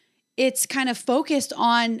it's kind of focused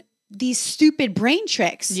on these stupid brain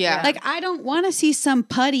tricks. Yeah. Like I don't want to see some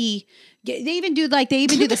putty. They even do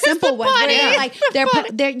the simple ones where they're like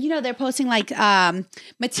they're posting like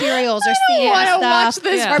materials or stamp wanna stuff watch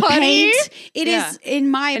this or putty. paint. It Yeah. is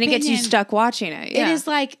in my And it opinion, gets you stuck watching it. Yeah.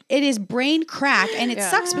 it is brain crack, and it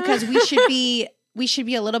sucks because we should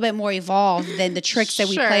be a little bit more evolved than the tricks that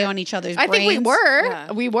we Sure. play on each other's I brains. think we were.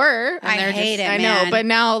 Yeah. We were. I hate it, I man. know. But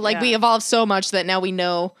now, like, we Yeah. evolved so much that now we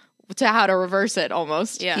know to how to reverse it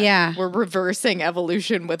almost. Yeah. Yeah. We're reversing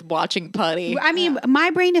evolution with watching putty. I mean,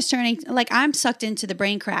 my brain is turning like I'm sucked into the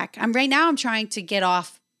brain crack. I'm trying to get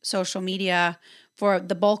off social media for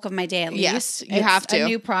the bulk of my day at least. Yes, you It's have to. A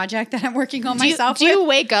new project that I'm working on Do you, myself. do you with.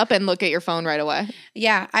 wake up and look at your phone right away?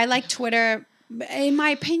 Yeah, I like Twitter. In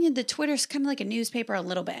my opinion, the Twitter's kind of like a newspaper a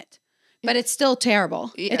little bit, but it's still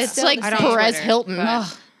terrible. It's still like the I don't same. Perez Twitter, Hilton. but-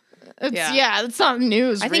 Ugh. It's, Yeah. it's not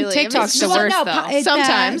news. I think really. TikTok's the just- worst, though.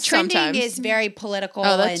 Sometimes, trending sometimes. is very political.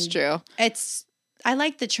 Oh, that's and true. I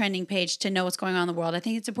like the trending page to know what's going on in the world. I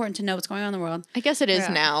think it's important to know what's going on in the world. I guess it is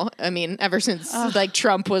Yeah. now. I mean, ever since like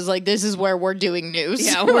Trump was like, "This is where we're doing news."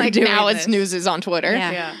 Yeah, we're like doing now this. it's news is on Twitter.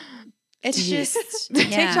 Yeah. Yeah. It's just yeah.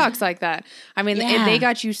 TikTok's like that. I mean, Yeah. they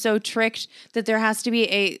got you so tricked that there has to be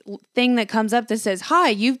a thing that comes up that says, "Hi,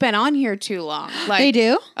 you've been on here too long." Like They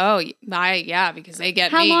do. Oh, yeah, because they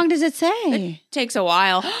get How me. long does it say? Takes a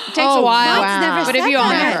while. It takes Oh, a while. mine's never But if said you're on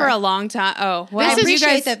there that. for a long time, I well, you appreciate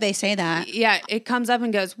guys, that they say that. yeah, it comes up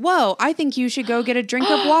and goes, "Whoa, I think you should go get a drink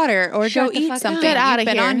of water or Shut go the eat fuck up. something. Get outta You've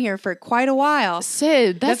been here." on here for quite a while."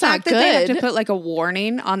 Sid, that's the fact not that they have good. to put like a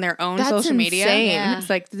warning on their own That's social media, insane. Yeah. it's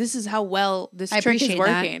like this is how well this I trick is appreciate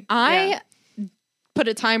that. working. I put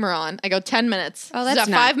a timer on. I go 10 minutes. Oh, that's So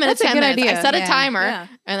nice. 5 minutes, That's a 10 good minutes. I idea. set a Yeah. timer Yeah.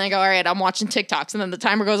 and I go, all right, I'm watching TikToks. And then the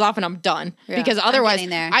timer goes off and I'm done. Yeah. Because otherwise, getting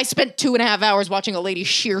there. I spent 2.5 hours watching a lady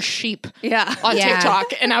shear sheep Yeah. on Yeah.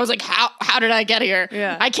 TikTok. And I was like, how did I get here?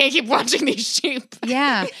 Yeah. I can't keep watching these sheep.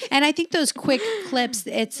 Yeah, and I think those quick clips,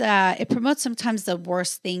 it promotes sometimes the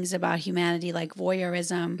worst things about humanity, like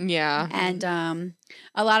voyeurism. Yeah. And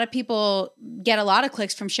a lot of people get a lot of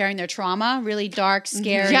clicks from sharing their trauma, really dark,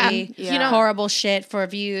 scary, Yeah. You know- horrible shit for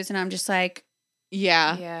views. And I'm just like,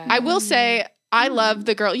 Yeah. Yeah. I will say, I love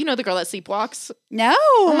the girl. You know the girl that sleepwalks? no.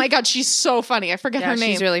 Oh my God, she's so funny. I forget Yeah, her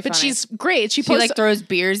name. she's really But funny. she's great. She She posts like throws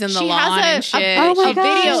beers in the she lawn has and shit. oh my She-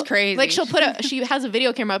 God. video She's crazy. Like she has a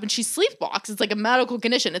video camera up and she sleepwalks. It's like a medical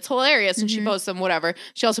condition. It's hilarious. And she posts some whatever.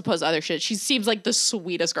 She also posts other shit. She seems like the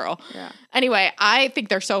sweetest girl. Yeah. Anyway, I think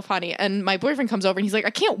they're so funny. And my boyfriend comes over and he's like, I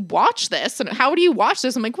can't watch this. And how do you watch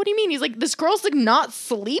this? I'm like, what do you mean? He's like, this girl's like not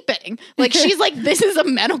sleeping. Like she's like, this is a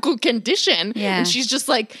medical condition. Yeah. And she's just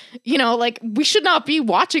like, like we should not be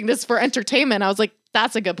watching this for entertainment. I was like,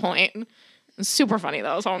 that's a good point. It's super funny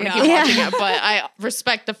though, so I'm gonna keep Yeah. watching it. But I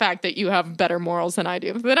respect the fact that you have better morals than I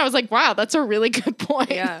do. Then I was like, wow, that's a really good point.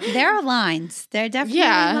 yeah. There are lines. There are definitely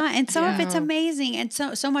Yeah. lines. And some of it's Yeah. amazing. And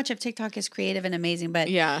so much of TikTok is creative and amazing. But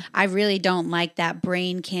Yeah. I really don't like that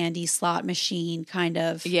brain candy slot machine kind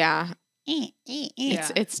of. Yeah. Eh.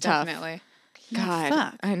 It's tough. Definitely. God,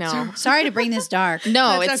 Fuck. I know. Sorry to bring this dark.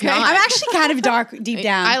 No, That's it's okay. not. I'm actually kind of dark deep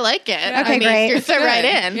down. I like it. Okay, I mean, great. You're fit Good. right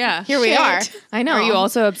in. Yeah. Here we Shit. are. I know. Are you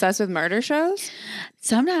also obsessed with murder shows?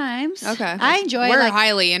 Sometimes. Okay. I enjoy We're like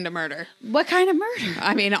highly into murder. what kind of murder?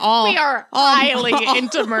 I mean, all We are highly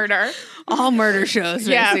into murder. all murder shows.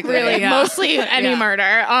 Yeah, basically. really. Yeah. Mostly any Yeah.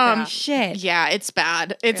 murder. Shit. Yeah, it's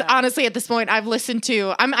bad. It's Yeah. honestly at this point I've listened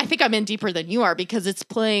to. I think I'm in deeper than you are because it's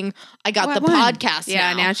playing. I got What the one? podcast.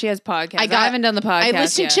 Yeah, now she has podcasts. I got- haven't done the podcast. I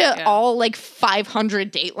listened yet. to all like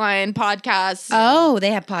 500 Dateline podcasts. Oh, they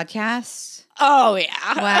have podcasts. Oh yeah.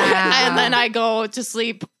 Wow. And then I go to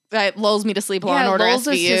sleep. It lulls me to sleep. Law Yeah, and Order lulls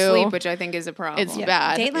us SVU. to sleep, which I think is a problem. It's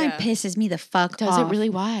bad. Dateline Yeah. pisses me the fuck Does off. it really?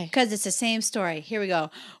 Why? Because it's the same story. Here we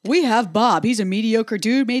go. We have Bob. He's a mediocre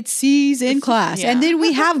dude, made C's in class. Yeah. And then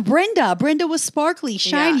we have Brenda. Brenda was sparkly,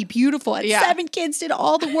 shiny, Yeah. beautiful. Had Yeah. 7 kids, did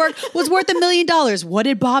all the work, was worth $1 million. What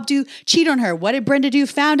did Bob do? Cheat on her. What did Brenda do?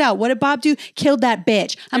 Found out. What did Bob do? Killed that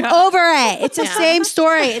bitch. I'm over it. It's the same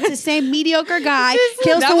story. It's the same mediocre guy.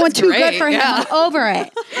 Kills that someone was too good great. for him. Yeah. I'm over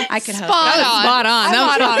it. I could host. That was spot on. That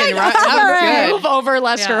was fucking right. That was good. Move over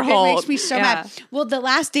Lester Yeah. It Holt. makes me so Yeah. mad. Well, the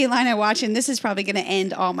last Dateline I watched, and this is probably going to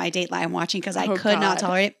end all my Dateline watching because I Oh, could not God.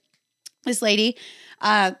 tolerate it. This lady,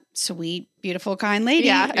 sweet, beautiful, kind lady.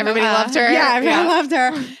 Yeah, everybody loved her. Yeah, everyone Yeah. loved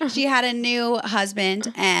her. She had a new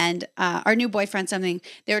husband and our new boyfriend. Something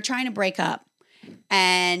they were trying to break up,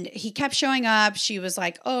 and he kept showing up. She was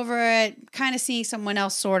like over it, kind of seeing someone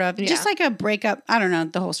else, sort of, just Yeah. like a breakup. I don't know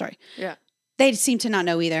the whole story. Yeah. They seem to not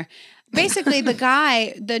know either. Basically, the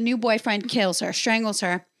guy, the new boyfriend, kills her, strangles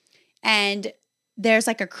her, and there's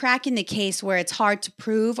like a crack in the case where it's hard to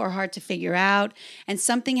prove or hard to figure out. And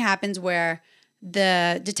something happens where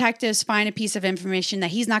the detectives find a piece of information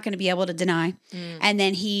that he's not going to be able to deny. And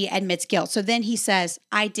then he admits guilt. So then he says,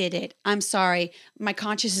 I did it. I'm sorry. My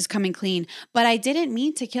conscience is coming clean. But I didn't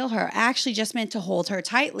mean to kill her. I actually just meant to hold her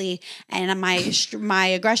tightly. And my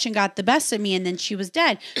aggression got the best of me. And then she was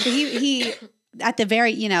dead. So he at the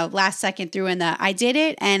very, last second threw in the, I did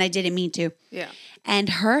it and I didn't mean to. Yeah. And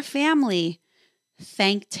her family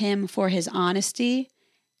thanked him for his honesty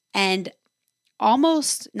and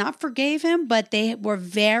almost not forgave him, but they were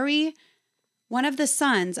one of the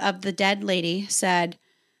sons of the dead lady said,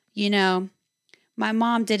 my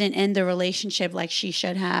mom didn't end the relationship like she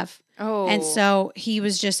should have. Oh. And so he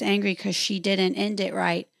was just angry because she didn't end it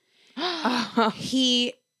right.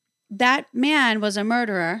 That man was a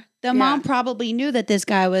murderer. The mom probably knew that this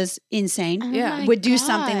guy was insane. Yeah. Would do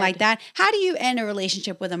something like that. How do you end a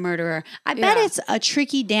relationship with a murderer? I bet Yeah. it's a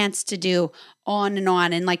tricky dance to do on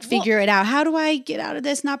and like figure it out. How do I get out of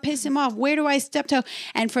this? Not piss him off. Where do I steptoe?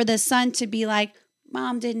 And for the son to be like,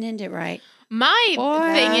 Mom didn't end it right. My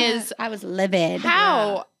Boy, thing is, I was livid.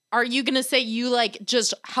 how are you going to say you like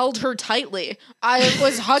just held her tightly? I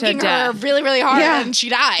was hugging her death. really, really hard Yeah. and she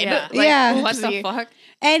died. Yeah. Like, Yeah. What the oopsie. fuck?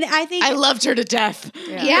 And I think I loved her to death.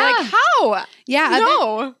 Yeah. Yeah. Like, how? Yeah, I bet-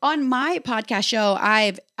 No. on my podcast show,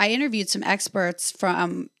 I interviewed some experts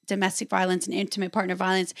from domestic violence and intimate partner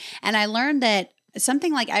violence, and I learned that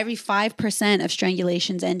something like every 5% of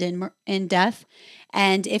strangulations end in death.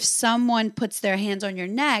 And if someone puts their hands on your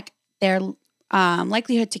neck, their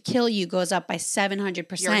likelihood to kill you goes up by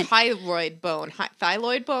 700%. Your thyroid bone,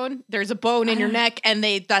 thyroid bone. There's a bone in your neck, and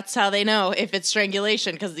that's how they know if it's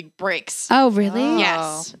strangulation because it breaks. Oh, really?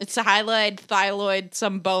 Yes, it's a thyroid,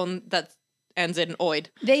 some bone that ends in oid.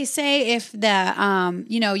 They say if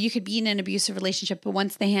the you could be in an abusive relationship, but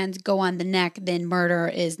once the hands go on the neck, then murder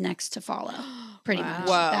is next to follow. Pretty much.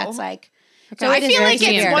 Whoa. That's like. So I feel like very it's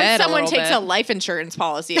severe. once Bed a someone little takes bit. a life insurance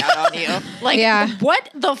policy out on you. Like, Yeah. what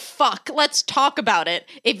the fuck? Let's talk about it.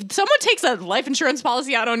 If someone takes a life insurance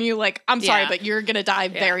policy out on you, like, I'm sorry, Yeah. but you're gonna die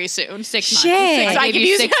very soon. 6 months. Shit. So I give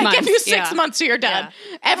you 6 months. I give you 6 Yeah. months to you're dead.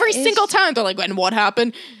 Yeah. Every That single is- time they're like, "And what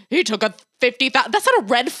happened? He took a 50,000." That's not a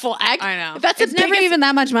red flag. I know. That's it's the never biggest- even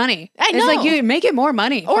that much money. I It's like know. you make it more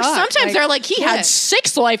money. Or Fuck. sometimes they're like, he had shit.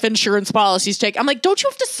 6 life insurance policies taken. I'm like, don't you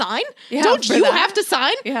have to sign? Yeah, Don't for you that. have to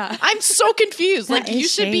sign? Yeah. I'm so confused. That Like, you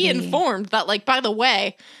is should be shady. informed that, like, by the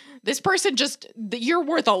way, this person you're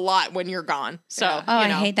worth a lot when you're gone. So, Oh, you I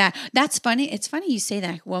know. hate that. That's funny. It's funny you say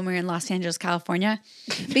that when we're in Los Angeles, California,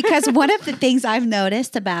 because one of the things I've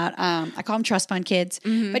noticed about, I call them trust fund kids,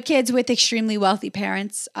 Mm-hmm. but kids with extremely wealthy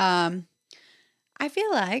parents, I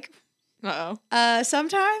feel like Uh-oh.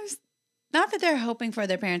 sometimes, not that they're hoping for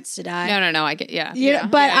their parents to die. No. I get, yeah. Yeah,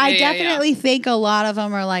 but Yeah, I yeah. definitely think a lot of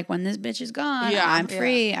them are like, when this bitch is gone, Yeah. I'm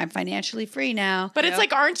free. I'm financially free now. But it's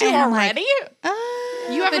like, aren't you And I'm like, already? Uh,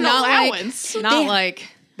 You have But an not allowance. Like, not They- like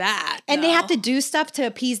that. and they have though. to do stuff to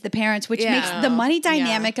appease the parents, which Yeah. makes the money Yeah.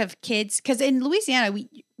 dynamic of kids. Because in Louisiana,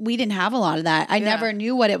 we didn't have a lot of that. I never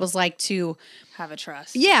knew what it was like to, Have a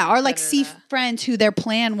trust. yeah, or like see Da-da-da. friends who their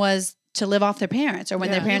plan was to live off their parents, or when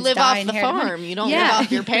their Yeah. You parents live die, off the inherit money. farm. You don't Yeah. live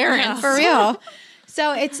off your parents. For real.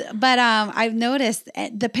 So but I've noticed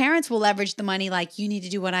the parents will leverage the money like you need to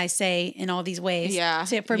do what I say in all these ways Yeah.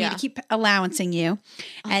 for me to keep allowancing you.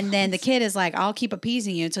 And then the kid is like, I'll keep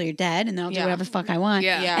appeasing you until you're dead and then I'll do Yeah. whatever the fuck I want.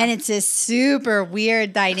 Yeah. Yeah. And it's this super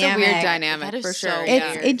weird It's a dynamic. weird dynamic That is for so sure. weird.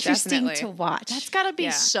 It's Yeah, interesting definitely. to watch. That's gotta be Yeah.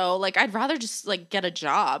 so like I'd rather just like get a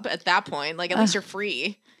job at that point. Like at least you're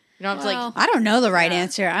free. You don't have to like I don't know the right Yeah.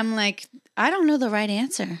 answer. I'm like, I don't know the right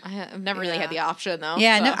answer. I've never really Yeah. had the option though.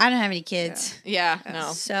 Yeah, so. no, I don't have any kids. Yeah,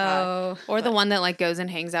 no. So Or the one that like goes and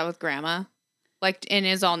hangs out with grandma. Like and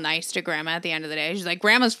is all nice to grandma at the end of the day. She's like,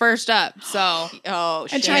 grandma's first up. So Oh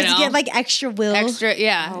and shit. tries to know? get like extra will. extra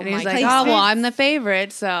yeah. Oh and he's my like, God. oh well, I'm the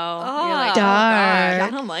favorite. So Oh, you're like, dark. God, I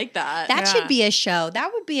don't like that. That Yeah. should be a show.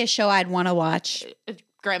 That would be a show I'd want to watch. If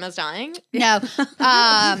Grandma's dying. No,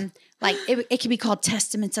 like it could be called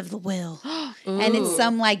Testaments of the Will, and it's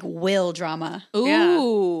some like will drama. Ooh,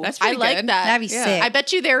 Yeah. That's I pretty like good. that. That'd be Yeah. sick. I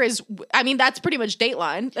bet you there is. I mean, that's pretty much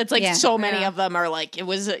Dateline. It's like Yeah. so many Yeah. of them are like it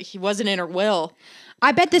was. He wasn't in her will.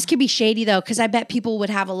 I bet this could be shady though, because I bet people would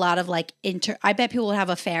have a lot of like I bet people would have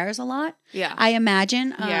affairs a lot. Yeah. I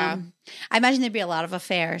imagine. Yeah. I imagine there'd be a lot of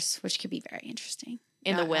affairs, which could be very interesting.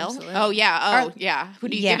 In Yeah, the will? absolutely. Oh yeah. Oh Or- yeah. Who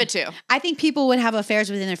do you Yeah. give it to? I think people would have affairs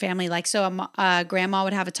within their family. Like, so a grandma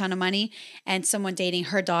would have a ton of money, and someone dating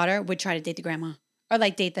her daughter would try to date the grandma, or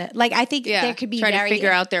like date the like. I think yeah. there could be try very to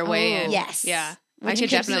figure out their way Oh. in. Yes. Yeah. I Which could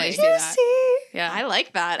could definitely be see that. juicy. Yeah. I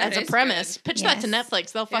like that, That as a is premise. good. Pitch that to Yes.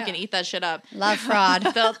 Netflix. They'll fucking Yeah. eat that shit up. Love fraud.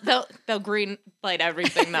 They'll green light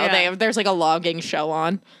everything though. Yeah. There's like a logging show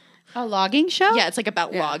on. A logging show? Yeah, it's like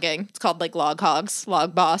about Yeah. logging. It's called like Log Hogs,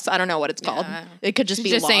 Log Boss. I don't know what it's called. Yeah. It could just She's be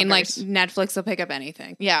just saying like loggers. Netflix will pick up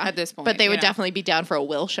anything. Yeah, At this point. but they would you know? definitely be down for a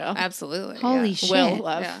Will show. Absolutely. Holy yeah. shit. Will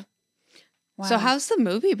love. Yeah. Wow. So how's the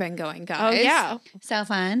movie been going, guys? Oh yeah, So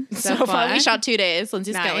fun. so So fun. We fun. shot 2 days.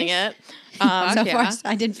 Lindsay's Nice. killing it. Fuck So yeah.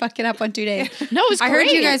 far, I didn't fuck it up on 2 days. No, it was I great.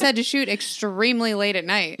 heard you guys had to shoot extremely late at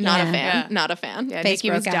night. Not Yeah. a fan. Yeah. Not a fan. Yeah, Face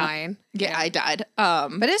Nikki was broke out. dying. Yeah, I died.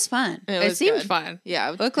 But it's fun. it, It was seemed good. fun.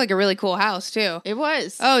 Yeah, It looked like a really cool house too. it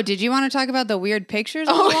was. Oh, did you want to talk about the weird pictures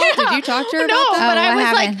on the wall? yeah. Did you talk to her No, about that? but Oh, I what was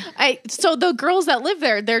happened? like, so the girls that live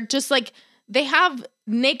there, they're just like, they have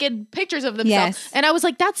naked pictures of themselves. Yes. And I was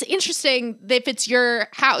like, that's interesting if it's your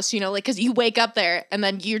house, you know, like, because you wake up there and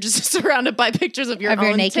then you're just surrounded by pictures of your Of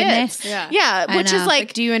your own nakedness? tits. Yeah. Yeah, I which is know.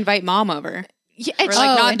 like, Do you invite mom over? yeah, Or it's, like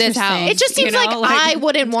Oh, not this interesting. house. it just you seems know? like I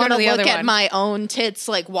wouldn't let's go want to the look other at one. my own tits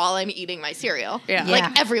like while I'm eating my cereal. Yeah. Like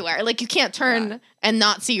Yeah. everywhere. Like you can't turn and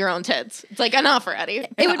not see your own tits. It's like enough already.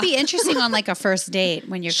 It would be interesting on like a first date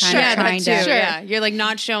when you're kind Sure, of Yeah, trying that to. too. Sure. Yeah, you're like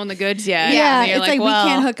not showing the goods yet. Yeah, And you're it's like, well,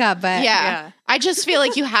 we can't hook up, but Yeah. Yeah. I just feel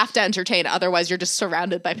like you have to entertain. Otherwise, you're just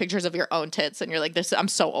surrounded by pictures of your own tits, and you're like, "This, I'm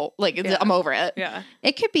so old. Like, Yeah. I'm over it." Yeah.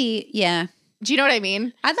 it could be. Yeah, Do you know what I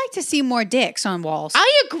mean? I'd like to see more dicks on walls.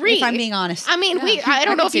 I agree. If I'm being honest. I mean, I I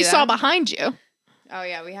don't know can if you see saw that. behind you. Oh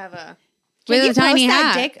yeah, we have a Can with you a tiny post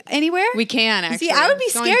that hat. dick anywhere? We can actually. See, I would be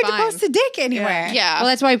It's going scared to fine. post a dick anywhere. Yeah. Well,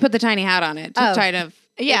 that's why we put the tiny hat on it to Oh. try to.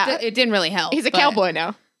 Yeah. it didn't really help. He's a but- cowboy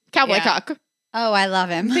now. Cowboy Yeah. cock. Oh, I love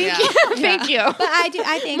him. Yeah. Thank you. But I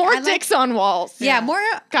think More I like- dicks on walls. Yeah, more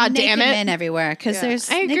God naked damn it. men everywhere because Yeah. there's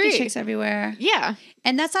I agree. naked chicks everywhere, Yeah.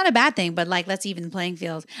 and that's not a bad thing. But like, let's even the playing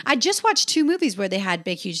field. I just watched 2 movies where they had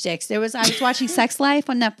big, huge dicks. I was watching Sex Life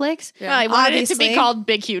on Netflix. Yeah. I wanted it to be Obviously. called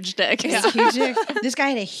Big Huge Dick. Huge dick. This guy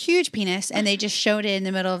had a huge penis, and they just showed it in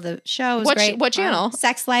the middle of the show. It was great. What channel?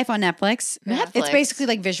 Sex Life on Netflix. Netflix. It's basically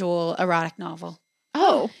like visual erotic novel.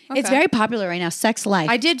 Oh. It's very popular right now. Sex Life.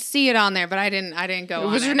 I did see it on there, but I didn't go.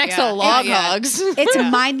 It was on next yeah. to Log Yeah. Hogs. It's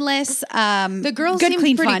mindless. The girl good, seemed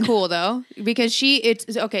clean pretty fun. cool though, because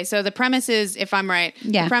it's okay. So the premise is, if I'm right,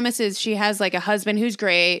 Yeah. the premise is she has like a husband who's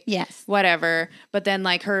great, Yes. whatever, but then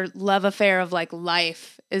like her love affair of like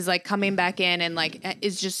life is like coming back in and like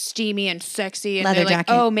is just steamy and sexy, and Leather they're like,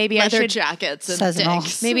 jacket. oh, maybe Leather I should. jackets and Says it all.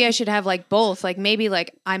 dicks. Maybe I should have like both. Like maybe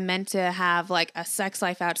like I'm meant to have like a sex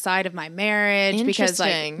life outside of my marriage because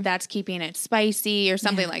Interesting. like that's keeping it spicy or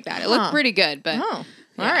something like that. It looked Huh. pretty good, but Oh.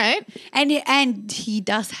 All right. And he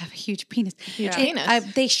does have a huge penis. Huge Yeah.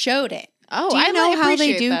 penis. They showed it. Oh, do you I know how they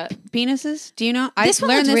appreciate do that. penises? Do you know? This I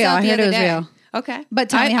one learned looks this real. out I the heard it other was day. real. Okay, But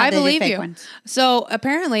tell me how I they did believe fake you. ones. So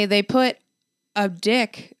apparently they put a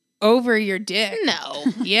dick over your dick. No.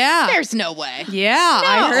 Yeah. There's no way. Yeah,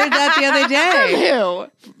 I heard that the other day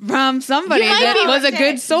Ew. from somebody You might that be was a right.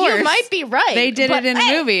 good source. You might be right. They did but it in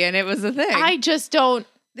hey, a movie, and it was a thing. I just don't.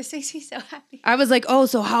 This makes me so happy. I was like, oh,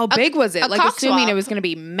 so how big was it? a Like, cock assuming swab. it was going to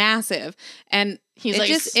be massive, and He's it like,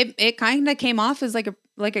 just it kind of came off as like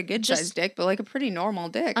like a good sized dick, but like a pretty normal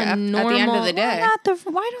dick A at the end of normal- the day. Why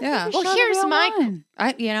don't Yeah. people Well, show here's the real my- one?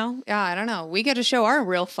 I don't know. We get to show our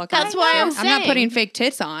real fucking. That's why I'm I'm not saying. putting fake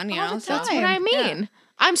tits on, you know. So That's what I mean.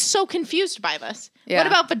 I'm so confused by this. Yeah. What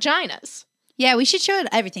about vaginas? Yeah, we should show it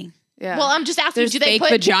everything. yeah. Well, I'm just asking. There's do they fake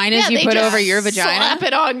put vaginas you they put just over your vagina? Slap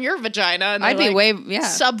it on your vagina. And I'd they're be like, way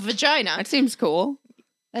sub vagina. That seems cool.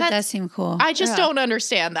 That does seem cool. I just Yeah. don't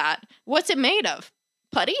understand that. What's it made of?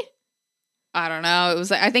 Putty? I don't know. It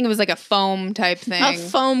was like I think it was like a foam type thing. A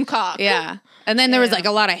foam cock. Yeah. And then there was Yeah. like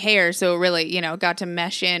a lot of hair, so it really, got to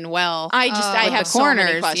mesh in well. I I with have the so many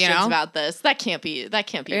corners, questions about this. That can't be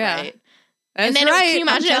Yeah. right. That's And then right, can you I'm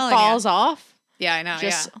imagine it telling you. falls off? Yeah, I know.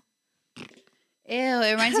 Just Ew,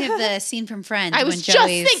 it reminds me of the scene from Friends. I was when just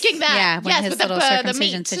Joey's, thinking that. Yeah, when Yes, his with the, little the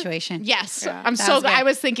circumcision meat. situation. Yes. Yeah. I'm That so was glad. good. I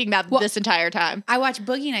was thinking that this entire time. I watched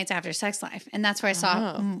Boogie Nights After Sex Life, and that's where I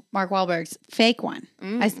saw Oh. Mark Wahlberg's fake one.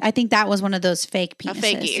 I think that was one of those fake penises.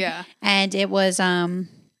 fakie. Yeah. And it was Marky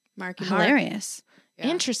Mark. hilarious. Yeah.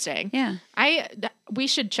 Interesting. Yeah. We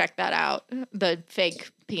should check that out. The fake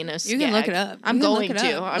penis. You can look it up. I'm You can look going it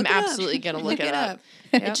to. up. I'm Look it up. absolutely going to look it up.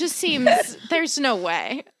 Yep. It just seems there's no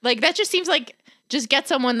way. Like that just seems like just get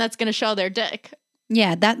someone that's going to show their dick,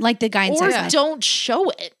 Yeah, that like the guy in or Sex Life. don't show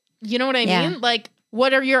it. You know what I Yeah. mean? Like,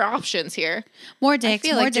 what are your options here? More I dicks,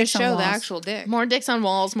 feel more like dicks just on show the walls. actual dick. More dicks on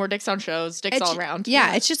walls, more dicks on shows, dicks all around.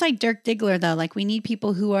 Yeah, it's just like Dirk Diggler though. Like we need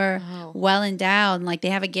people who are Oh. well endowed, like they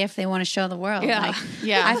have a gift they want to show the world. Yeah. Like,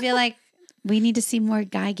 Yeah. I feel like we need to see more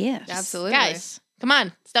guy gifts. Absolutely. Guys, come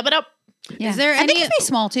on, step it up. Yeah. Is there and they any- can be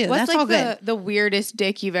small too. What's That's like all good. the weirdest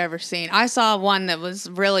dick you've ever seen? I saw one that was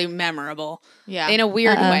really memorable. Yeah. In a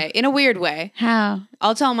weird way. In a weird way. How?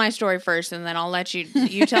 I'll tell my story first, and then I'll let you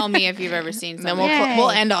tell me if you've ever seen And then something. Yay.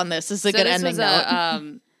 we'll end on this. This is a good this ending was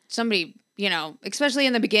note. somebody, especially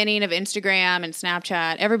in the beginning of Instagram and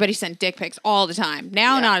Snapchat, everybody sent dick pics all the time.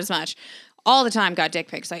 Now, not as much. All the time got dick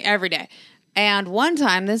pics, like every day. And one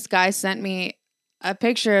time, this guy sent me a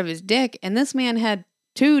picture of his dick, and this man had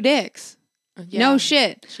 2 dicks. No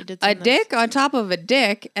shit. She did A send this. dick on top of a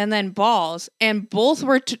dick and then balls. And both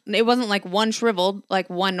were, it wasn't like one shriveled, like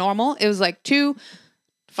one normal. It was like 2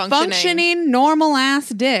 functioning normal ass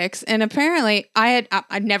dicks. And apparently I'd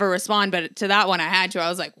never respond, but to that one I had to. I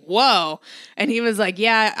was like, whoa. And he was like,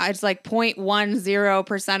 yeah, it's like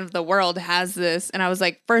 0.10% of the world has this. And I was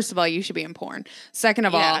like, first of all, you should be in porn. Second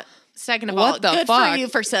of all, Second of What all, the good fuck? for you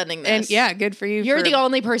for sending this. and yeah, good for you. You're for- the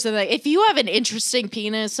only person that, if you have an interesting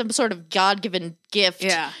penis, some sort of God-given gift,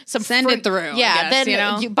 Yeah. some Send it through, I Yeah, guess, then you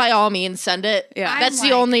know? by all means send it. Yeah. That's I'm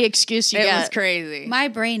the like- only excuse you It get. was crazy. My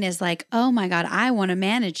brain is like, oh my God, I want to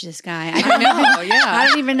manage this guy. I know, yeah. I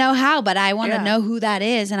don't even know how, but I want to Yeah. know who that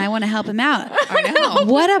is and I want to help him out. I know.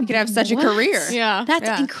 What a You could have such a career. Yeah. That's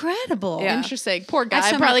Yeah. incredible. Yeah. Interesting. Poor I guy. have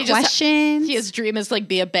so Probably many just questions. his dream is like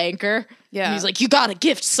be a banker. Yeah. And he's like, you got a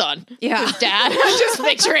gift, son. Yeah. His dad. I'm just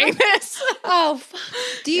picturing this. Oh,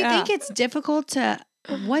 do you Yeah. think it's difficult to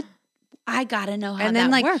what? I gotta know how And then,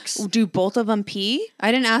 that like, works. do both of them pee?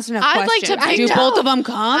 I didn't ask enough I'd like questions. to- I do know. both of them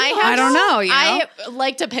come? I don't know. You know? I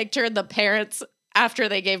like to picture the parents after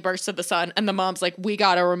they gave birth to the son, and the mom's like, "We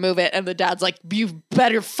gotta remove it," and the dad's like, "You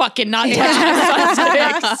better fucking not touch my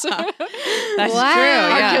son's dicks." That's Wow. true.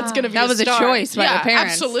 Our Yeah. Kid's gonna be that a was star. a choice by yeah, the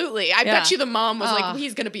parents. Absolutely. I Yeah. bet you the mom was Oh. like,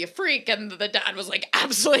 "He's gonna be a freak," and the dad was like,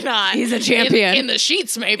 "Absolutely not. He's a champion." in the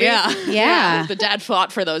sheets, maybe." Yeah. Yeah. The dad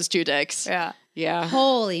fought for those 2 dicks. Yeah. Yeah.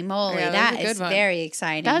 Holy moly, Yeah, that that's a is good one. very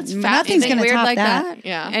exciting. That's Nothing's fascinating. gonna Weird top like that.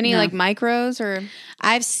 Yeah. Any No. like micros or?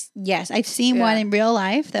 I've seen Yeah. one in real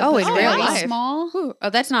life. That Oh, was in very real life. small. Ooh, oh,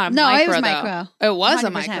 that's not a No, micro. it was though. micro. It was a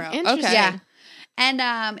 100%. micro. Interesting. Okay. Yeah.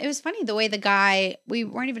 And it was funny the way the guy, we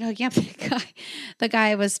weren't even hooking up. The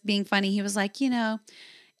guy was being funny. He was like,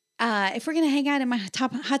 if we're going to hang out in my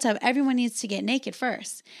hot tub, everyone needs to get naked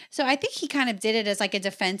first. So I think he kind of did it as like a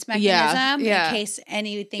defense mechanism Yeah. in case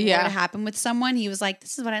anything Yeah. were to happen with someone. He was like,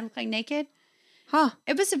 this is what I look like naked. Huh.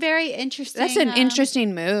 It was a very interesting. That's an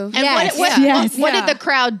interesting move. And Yes. what Yeah. did the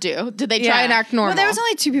crowd do? Did they try Yeah. and act normal? Well, there was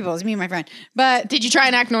only 2 people. It was me and my friend. But Did you try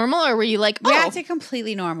and act normal, or were you like, we "Oh, acted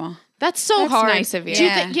completely normal. that's so That's hard"? nice of you. Do you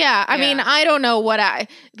Yeah. think? Yeah. I mean, Yeah. I don't know what I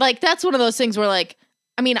like. That's one of those things where like.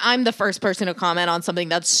 I mean, I'm the first person to comment on something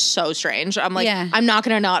that's so strange. I'm like, Yeah. I'm not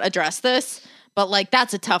going to not address this, but like,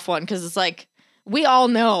 that's a tough one because it's like, we all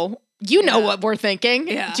know, you know what we're thinking.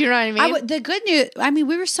 Yeah. Do you know what I mean? The good news, I mean,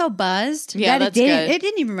 we were so buzzed Yeah, that that's it didn't, good. it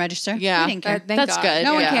didn't even register. Yeah. We didn't care. Thank That's God. good.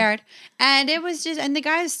 No one Yeah. cared. And it was just, and the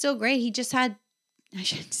guy is still great. He just had, I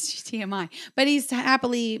shouldn't TMI, but he's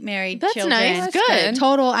happily married. That's children. nice. That's Good. good.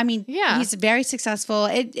 Total. I mean, Yeah. he's very successful.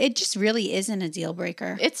 It just really isn't a deal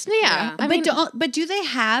breaker. It's, Yeah. I mean, but do they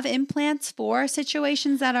have implants for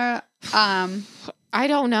situations that are I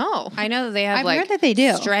don't know. I know that they have I've like heard that they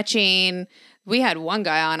do. stretching. We had one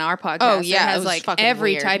guy on our podcast. Oh, yeah, that it has was like fucking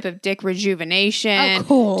every weird. type of dick rejuvenation. Oh,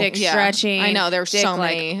 cool. Dick Yeah. stretching. I know, there's dick, so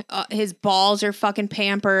like, many. his balls are fucking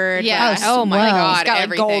pampered. Yeah. Like, oh my Whoa. god, He's got, like,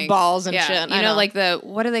 everything. gold balls and Yeah. shit. You I know, know. like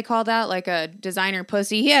what do they call that? Like a designer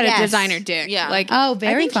pussy. He had Yes. a designer dick. Yeah. Like Oh,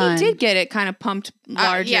 very I think fun. he did get it kind of pumped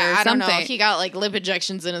larger. yeah, I don't know. something. He got like lip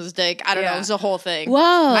injections in his dick. I don't know. Yeah. It was a whole thing. Whoa.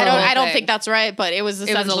 I don't thing. think that's right, but it was was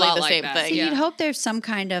a essentially lot the like same that. thing. Yeah. You'd hope there's some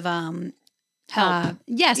kind of Help.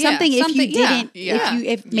 something if you something- yeah. didn't Yeah.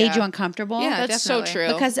 if made Yeah. you uncomfortable. Yeah, That's so definitely.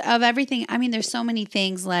 true. Because of everything. I mean, there's so many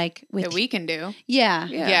things like with that we can do. yeah.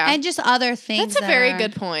 Yeah. And just other things. That's a that very are-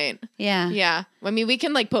 good point. Yeah. Yeah. I mean, we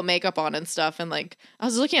can like put makeup on and stuff. And like, I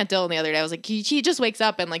was looking at Dylan the other day. I was like, he just wakes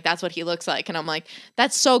up and like, that's what he looks like. And I'm like,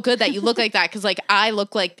 that's so good that you look like that. Cause like, I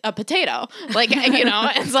look like a potato. Like, you know,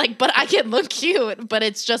 it's like, but I can look cute. But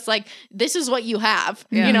it's just like, this is what you have.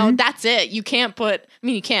 Yeah. You know, that's it. You can't put, I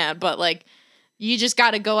mean, you can, but like, you just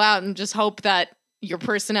got to go out and just hope that your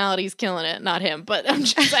personality's killing it, not him. But I'm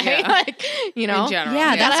just saying, Yeah. like, you know, In general.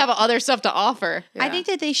 Yeah, you gotta that's- have other stuff to offer. I think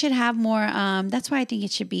that they should have more. That's why I think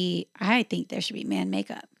it should be. I think there should be man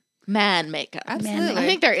makeup. Man makeup. Absolutely. I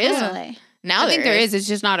think there is. Totally. Now I think there is. It's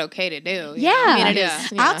just not okay to do. Yeah. I mean, it Yeah.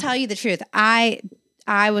 is. I'll tell you the truth. I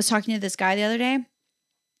was talking to this guy the other day.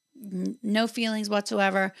 No feelings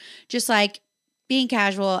whatsoever. Just like being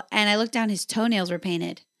casual. And I looked down, his toenails were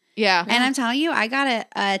painted. Yeah. And I'm telling you, I got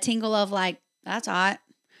a tingle of like, that's hot.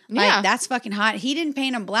 Like, Yeah. that's fucking hot. He didn't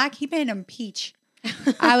paint them black. He painted them peach.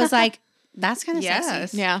 I was like, that's kind of Yes.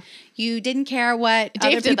 sexy. Yeah. You didn't care what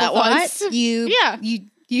Dave other did people that thought. once. You, Yeah.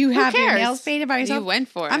 you have your cares? nails painted by yourself. You went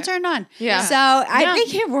for it. I'm turned on. Yeah. So I Yeah.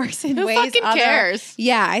 think it works in Who ways. fucking cares?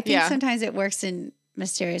 Yeah, I think Yeah. sometimes it works in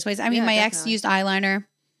mysterious ways. I mean, Yeah, my ex definitely. used eyeliner.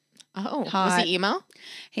 Oh, Hot. was he emo?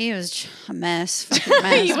 He was a mess. Fucking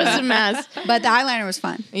mess. He was a mess. But the eyeliner was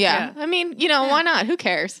fun. Yeah. I mean, you know, why not? Who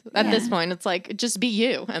cares? At this point, it's like just be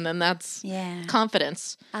you, and then that's Yeah.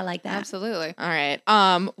 confidence. I like that. Absolutely. All right.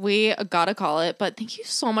 We gotta call it, but thank you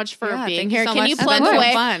so much for Yeah, being thank you here. so Can much. you It's plug been so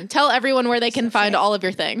away? fun. Tell everyone where they can find all of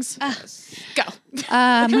your things. Go.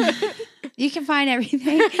 You can find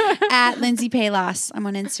everything at Lindsay Payless. I'm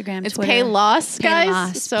on Instagram, It's Twitter. Payless, guys.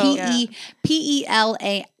 Payless. So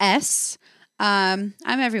Peelas. I'm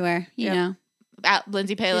everywhere, you know. at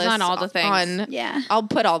Lindsay Payless on all the things. On, Yeah. I'll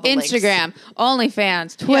put all the links. Instagram,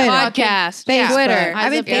 OnlyFans, Twitter, podcast, Facebook. Twitter.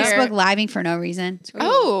 I've been Twitter. Facebook living for no reason.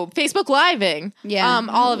 Oh, Facebook Living. Yeah.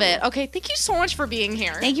 All of it. Okay, thank you so much for being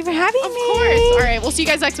here. Thank you for having Of me. course. All right, we'll see you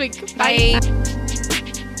guys next week. Bye.